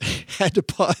 had to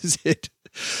pause it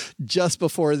just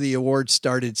before the awards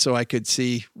started so I could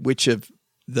see which of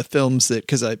the films that,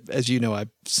 because as you know,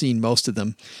 I've seen most of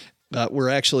them, were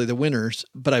actually the winners,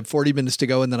 but I have 40 minutes to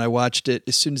go, and then I watched it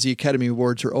as soon as the Academy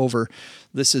Awards are over.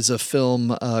 This is a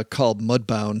film called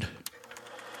Mudbound.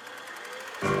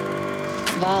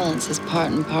 Violence is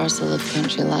part and parcel of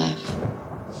country life.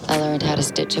 I learned how to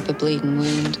stitch up a bleeding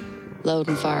wound, load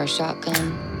and fire a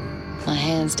shotgun. My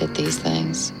hands did these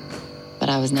things, but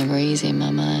I was never easy in my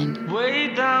mind.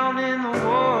 Way down in the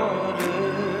water,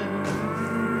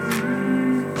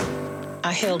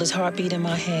 I held his heartbeat in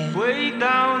my hand. way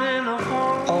down in the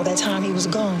hole. All that time he was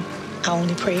gone, I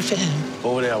only prayed for him.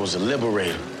 Over there, I was a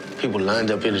liberator. People lined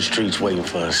up in the streets waiting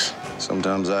for us.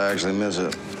 Sometimes I actually miss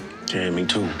it. Yeah, me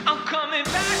too. I'm coming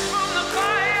back from the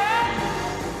fire.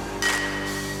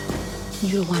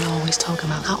 You the one always talking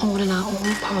about our own and our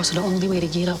own parcel, the only way to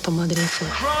get up from under their foot.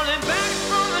 Crawling back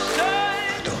from the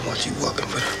side. I don't want you working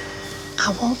for them.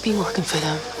 I won't be working for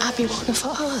them. I'll be working for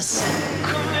us.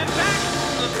 Coming back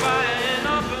from the fire and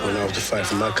up. Went off to fight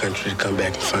for my country to come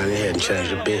back and finally had and change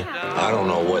the bed. I don't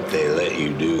know what they let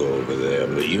you do over there,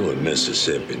 but you in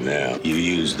Mississippi now. You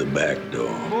use the back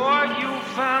door. Boy, you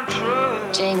found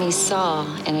trouble. Jamie saw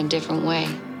in a different way,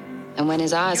 and when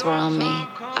his eyes were on me,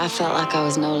 I felt like I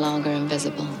was no longer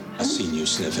invisible. I seen you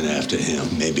sniffing after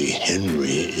him. Maybe Henry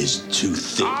is too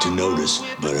thick to notice,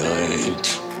 but I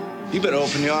ain't. You better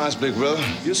open your eyes, big brother.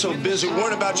 You're so busy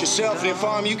worrying about yourself and your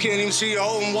farm, you can't even see your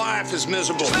own wife is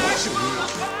miserable.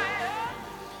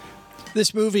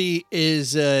 This movie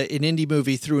is an indie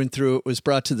movie through and through. It was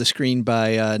brought to the screen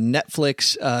by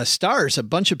Netflix. Stars a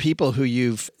bunch of people who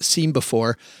you've seen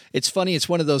before. It's funny. It's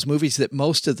one of those movies that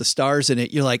most of the stars in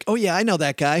it, you're like, oh, yeah, I know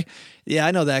that guy. Yeah,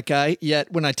 I know that guy.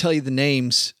 Yet when I tell you the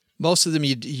names, Most of them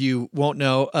you won't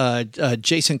know.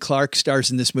 Jason Clarke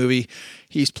stars in this movie.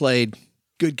 He's played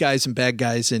good guys and bad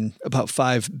guys in about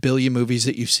 5 billion movies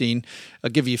that you've seen.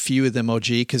 I'll give you a few of them, OG,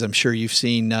 because I'm sure you've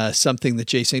seen something that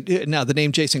Jason... Now, the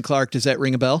name Jason Clarke, does that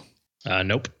ring a bell?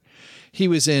 Nope. He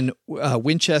was in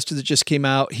Winchester that just came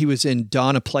out. He was in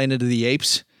Dawn of Planet of the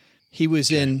Apes. He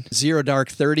was in Zero Dark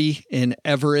 30, in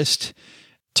Everest,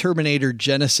 Terminator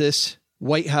Genesis,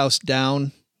 White House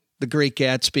Down, The Great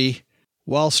Gatsby,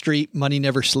 Wall Street, Money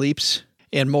Never Sleeps,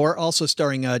 and more. Also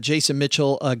starring Jason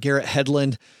Mitchell, Garrett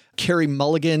Hedlund. Carey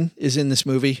Mulligan is in this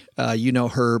movie. You know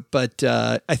her, but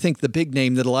I think the big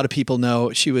name that a lot of people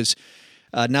know, she was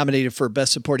nominated for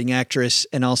Best Supporting Actress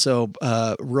and also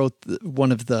wrote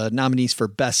one of the nominees for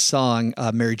Best Song.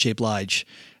 Mary J. Blige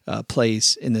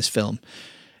plays in this film.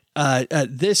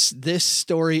 This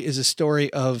story is a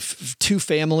story of two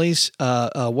families.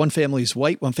 One family is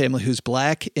white, one family who's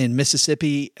black in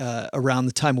Mississippi around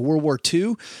the time of World War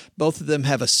II. Both of them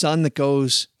have a son that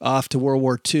goes off to World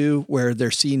War II where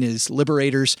they're seen as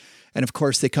liberators. And of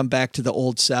course, they come back to the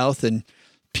Old South, and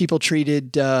people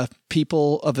treated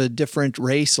people of a different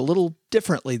race a little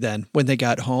differently then when they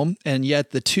got home. And yet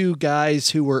the two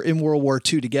guys who were in World War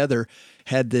II together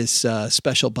had this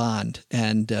special bond,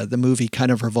 and the movie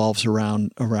kind of revolves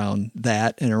around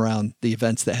that and around the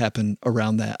events that happen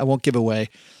around that. I won't give away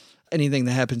anything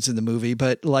that happens in the movie,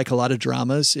 but like a lot of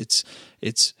dramas, it's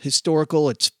historical,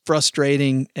 it's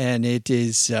frustrating, and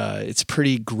it's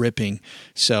pretty gripping.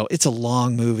 So it's a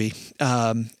long movie,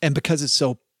 and because it's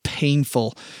so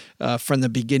painful from the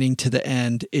beginning to the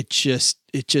end, it just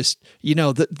the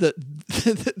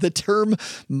term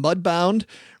mudbound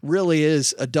really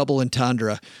is a double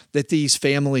entendre, that these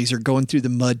families are going through the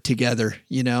mud together.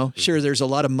 Sure, there's a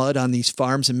lot of mud on these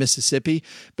farms in Mississippi,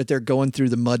 but they're going through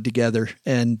the mud together,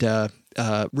 and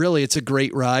really it's a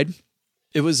great ride.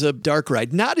 It was a dark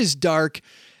ride, not as dark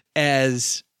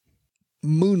as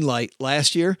Moonlight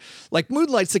last year. Like,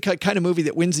 Moonlight's the kind of movie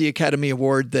that wins the Academy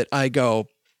Award that I go,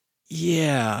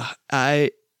 yeah,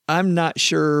 I'm not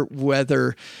sure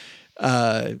whether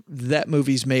that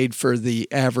movie's made for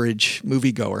the average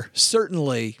moviegoer.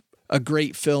 Certainly a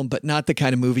great film, but not the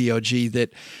kind of movie, OG,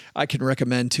 that I can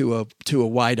recommend to a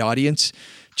wide audience,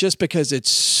 just because it's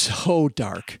so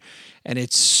dark and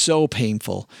it's so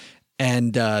painful.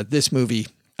 And this movie,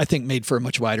 I think, made for a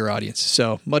much wider audience.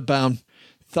 So Mudbound,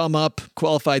 thumb up,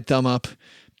 qualified thumb up,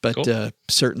 but cool.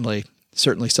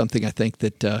 Certainly something I think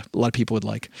that a lot of people would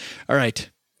like. All right.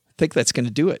 I think that's going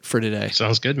to do it for today.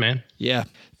 Sounds good, man. Yeah.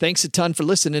 Thanks a ton for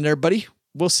listening, everybody.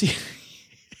 We'll see.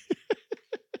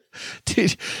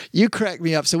 Dude, you crack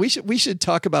me up. So we should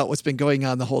talk about what's been going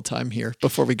on the whole time here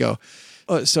before we go.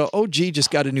 So OG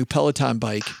just got a new Peloton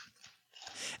bike,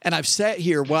 and I've sat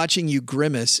here watching you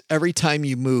grimace every time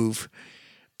you move.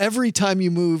 Every time you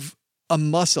move a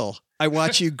muscle, I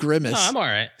watch you grimace. I'm all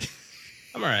right.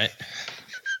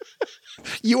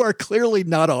 You are clearly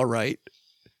not all right.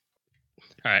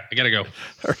 All right, I got to go.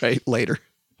 All right, later.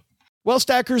 Well,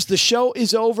 Stackers, the show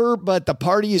is over, but the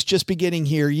party is just beginning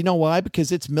here. You know why?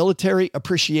 Because it's Military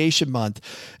Appreciation Month,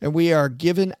 and we are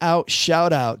giving out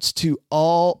shout-outs to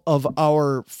all of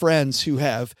our friends who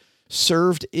have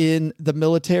served in the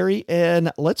military.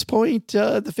 And let's point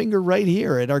the finger right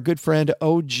here at our good friend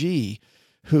OG,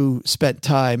 who spent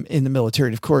time in the military.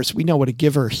 And of course, we know what a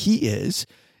giver he is,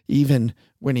 even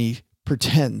when he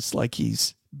pretends like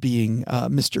he's being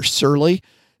Mr. Surly.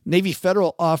 Navy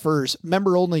Federal offers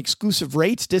member-only exclusive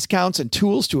rates, discounts, and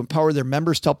tools to empower their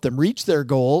members to help them reach their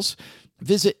goals.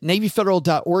 Visit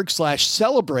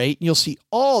NavyFederal.org/celebrate, and you'll see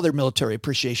all their Military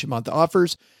Appreciation Month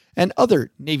offers and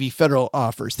other Navy Federal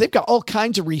offers. They've got all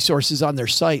kinds of resources on their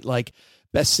site, like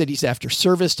best cities after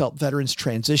service to help veterans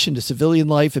transition to civilian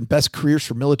life, and best careers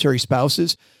for military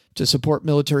spouses to support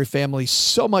military families.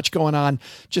 So much going on.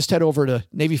 Just head over to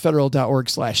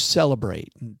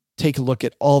NavyFederal.org/celebrate and take a look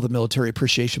at all the Military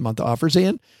Appreciation Month offers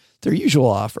and their usual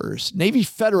offers. Navy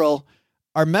Federal,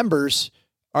 our members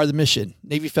are the mission.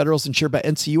 Navy Federal is insured by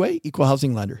NCUA, Equal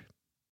Housing Lender.